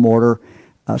stay-at-home order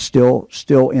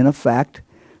still in effect,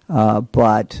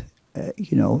 but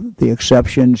the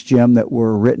exceptions, Jim, that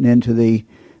were written into the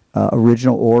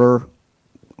original order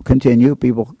continue.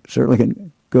 People certainly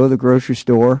can go to the grocery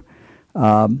store.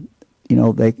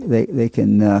 They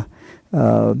can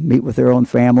meet with their own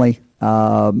family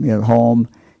at home.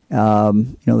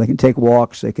 They can take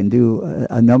walks. They can do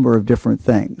a number of different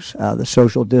things. The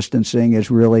social distancing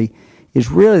is really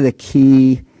the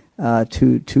key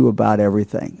to about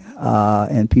everything,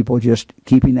 and people just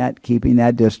keeping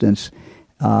that distance,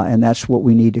 and that's what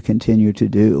we need to continue to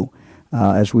do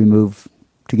as we move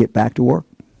to get back to work.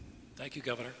 Thank you,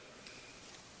 Governor.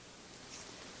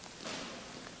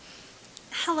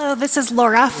 Hello, this is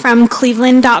Laura from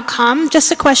Cleveland.com.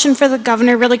 Just a question for the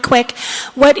governor really quick.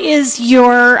 What is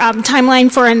your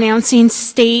timeline for announcing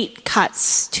state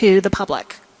cuts to the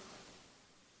public?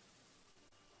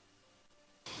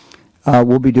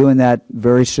 We'll be doing that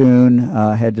very soon.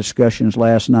 Had discussions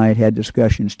last night, had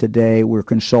discussions today. We're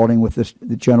consulting with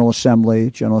the General Assembly.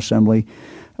 General Assembly,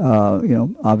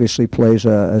 obviously plays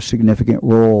a significant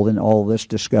role in all this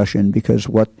discussion because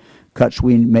what cuts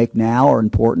we make now are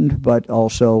important, but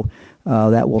also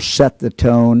that will set the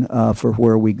tone for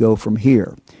where we go from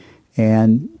here.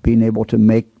 And being able to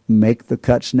make the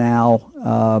cuts now,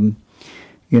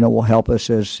 will help us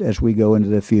as we go into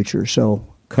the future. So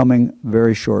coming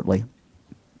very shortly.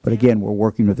 But again, we're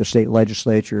working with the state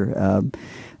legislature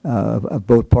of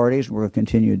both parties. We're going to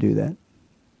continue to do that.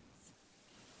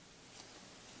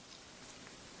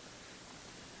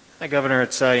 Hi, Governor.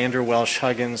 It's Andrew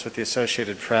Welsh-Huggins with the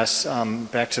Associated Press.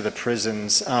 Back to the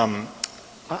prisons.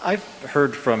 I've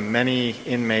heard from many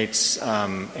inmates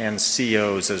and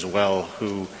COs as well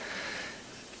who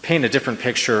paint a different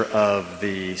picture of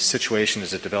the situation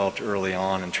as it developed early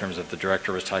on in terms of the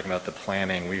director was talking about the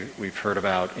planning. We've heard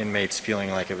about inmates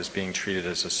feeling like it was being treated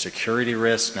as a security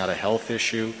risk, not a health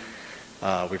issue.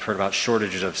 We've heard about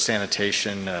shortages of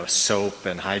sanitation, soap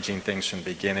and hygiene things from the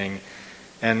beginning.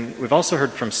 And we've also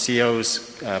heard from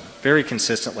COs very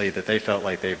consistently that they felt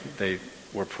like they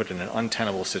were put in an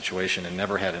untenable situation and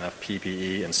never had enough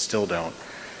PPE and still don't.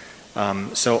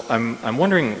 So I'm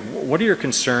wondering, what are your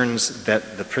concerns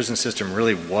that the prison system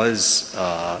really was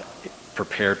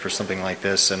prepared for something like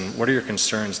this, and what are your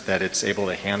concerns that it's able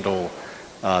to handle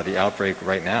the outbreak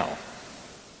right now?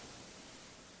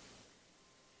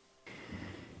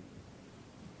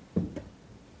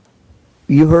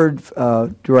 You heard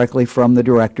directly from the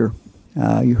director.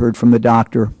 You heard from the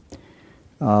doctor.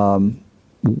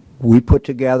 We put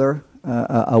together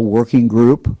a working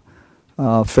group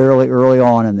fairly early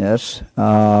on in this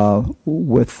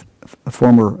with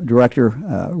former director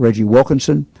Reggie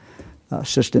Wilkinson,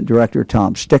 assistant director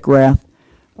Tom Stickrath,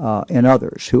 and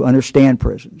others who understand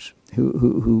prisons,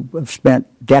 who have spent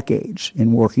decades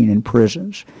in working in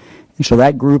prisons. And so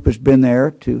that group has been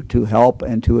there to help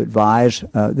and to advise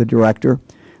the director.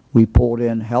 We pulled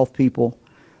in health people.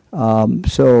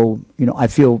 So, I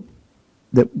feel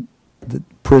that the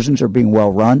prisons are being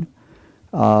well run.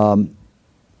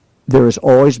 There has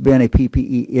always been a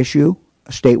PPE issue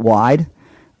statewide.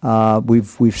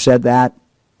 We've said that.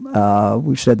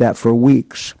 We've said that for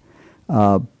weeks.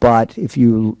 But if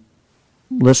you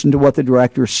listen to what the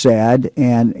director said,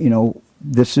 and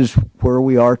this is where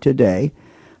we are today.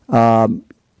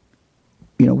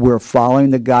 We're following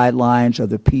the guidelines of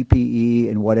the PPE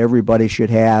and what everybody should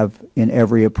have in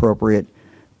every appropriate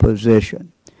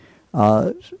position.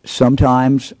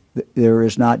 Sometimes there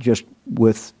is not just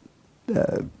with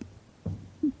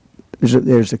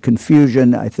there's a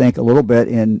confusion, I think, a little bit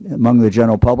among the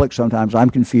general public. Sometimes I'm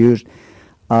confused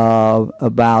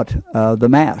about the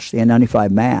mask, the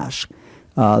N95 mask.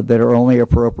 that are only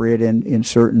appropriate in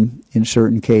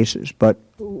certain cases. But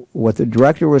what the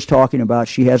director was talking about,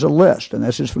 she has a list, and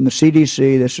this is from the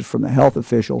CDC, this is from the health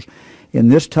officials. In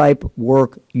this type of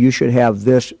work, you should have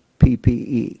this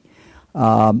PPE.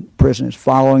 Prison is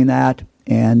following that,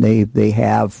 and they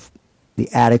have the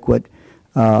adequate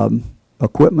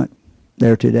equipment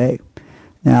there today.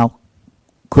 Now,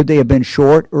 could they have been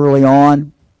short early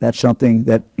on? That's something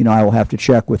that I will have to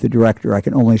check with the director. I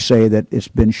can only say that it's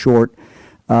been short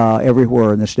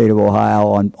everywhere in the state of Ohio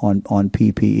on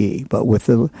PPE. But with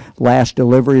the last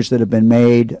deliveries that have been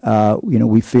made,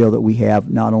 we feel that we have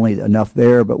not only enough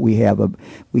there, but we have a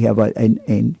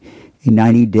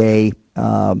 90-day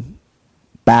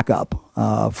backup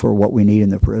for what we need in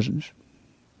the prisons.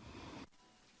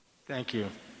 Thank you.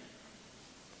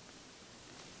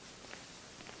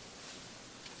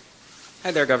 Hi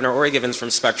there, Governor. Ori Givens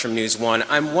from Spectrum News 1.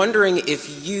 I'm wondering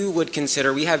if you would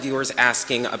consider, we have viewers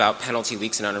asking about penalty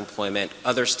weeks and unemployment.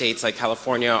 Other states like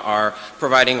California are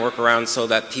providing workarounds so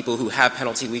that people who have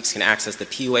penalty weeks can access the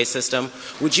PUA system.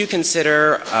 Would you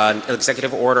consider an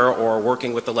executive order or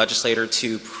working with the legislator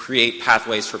to create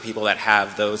pathways for people that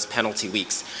have those penalty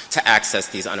weeks to access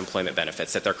these unemployment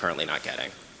benefits that they're currently not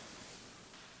getting?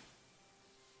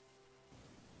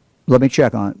 Let me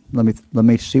check on it. Let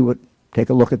me see what. Take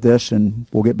a look at this, and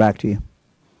we'll get back to you.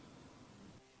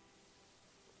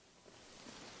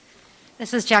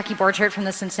 This is Jackie Borchert from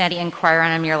the Cincinnati Enquirer,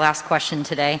 and I'm your last question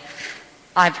today.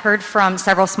 I've heard from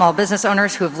several small business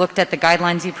owners who have looked at the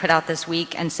guidelines you put out this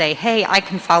week and say, hey, I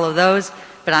can follow those,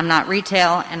 but I'm not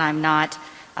retail and I'm not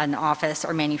an office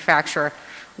or manufacturer.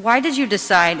 Why did you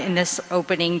decide in this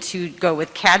opening to go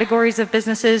with categories of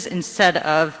businesses instead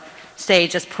of, say,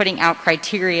 just putting out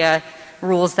criteria,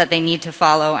 rules that they need to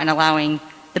follow, and allowing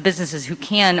the businesses who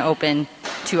can open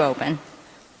to open?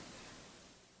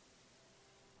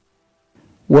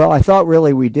 Well, I thought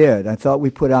really we did. I thought we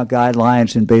put out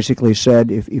guidelines and basically said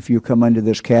if you come under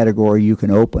this category, you can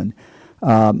open.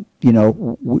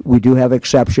 We do have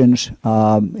exceptions,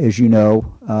 as you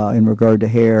know, in regard to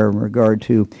hair, in regard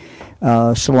to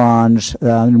salons,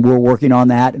 and we're working on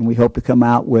that, and we hope to come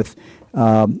out with,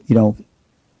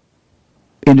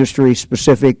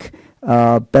 industry-specific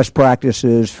best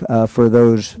practices for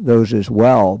those as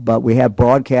well. But we have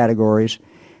broad categories,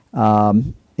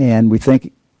 and we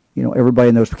think everybody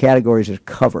in those categories is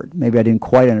covered. Maybe I didn't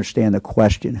quite understand the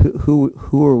question.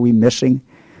 Who are we missing?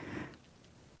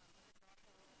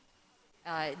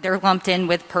 They're lumped in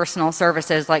with personal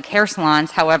services like hair salons.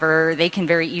 However, they can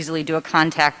very easily do a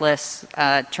contactless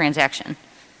transaction.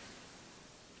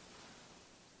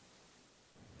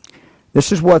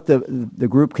 This is what the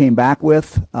group came back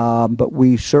with, but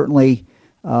we certainly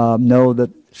know that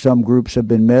some groups have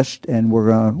been missed, and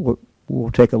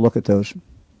we'll take a look at those,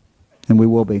 and we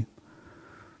will be.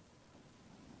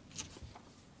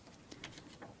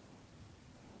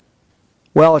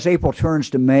 Well, as April turns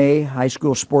to May, high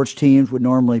school sports teams would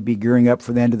normally be gearing up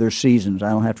for the end of their seasons. I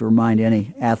don't have to remind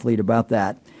any athlete about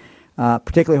that.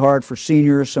 Particularly hard for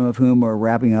seniors, some of whom are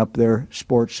wrapping up their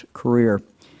sports career.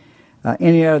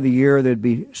 Any other year, there'd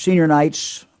be senior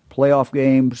nights, playoff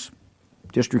games,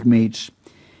 district meets.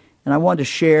 And I wanted to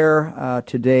share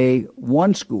today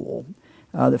one school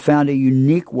that found a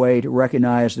unique way to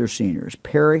recognize their seniors.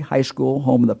 Perry High School,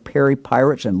 home of the Perry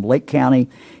Pirates in Lake County,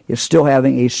 is still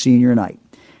having a senior night.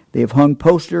 They have hung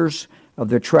posters of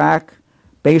their track,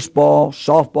 baseball,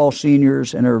 softball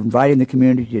seniors, and are inviting the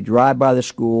community to drive by the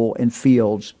school and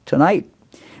fields tonight.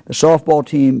 The softball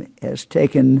team has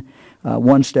taken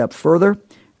one step further.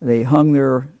 They hung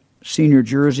their senior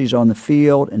jerseys on the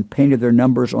field and painted their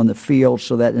numbers on the field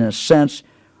so that, in a sense,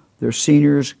 their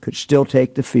seniors could still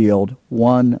take the field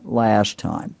one last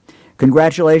time.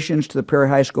 Congratulations to the Perry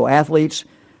High School athletes.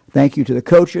 Thank you to the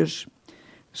coaches,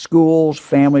 schools,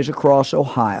 families across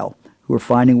Ohio who are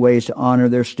finding ways to honor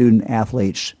their student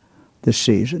athletes this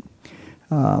season.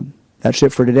 That's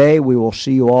it for today. We will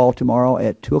see you all tomorrow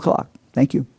at 2 o'clock. Thank you.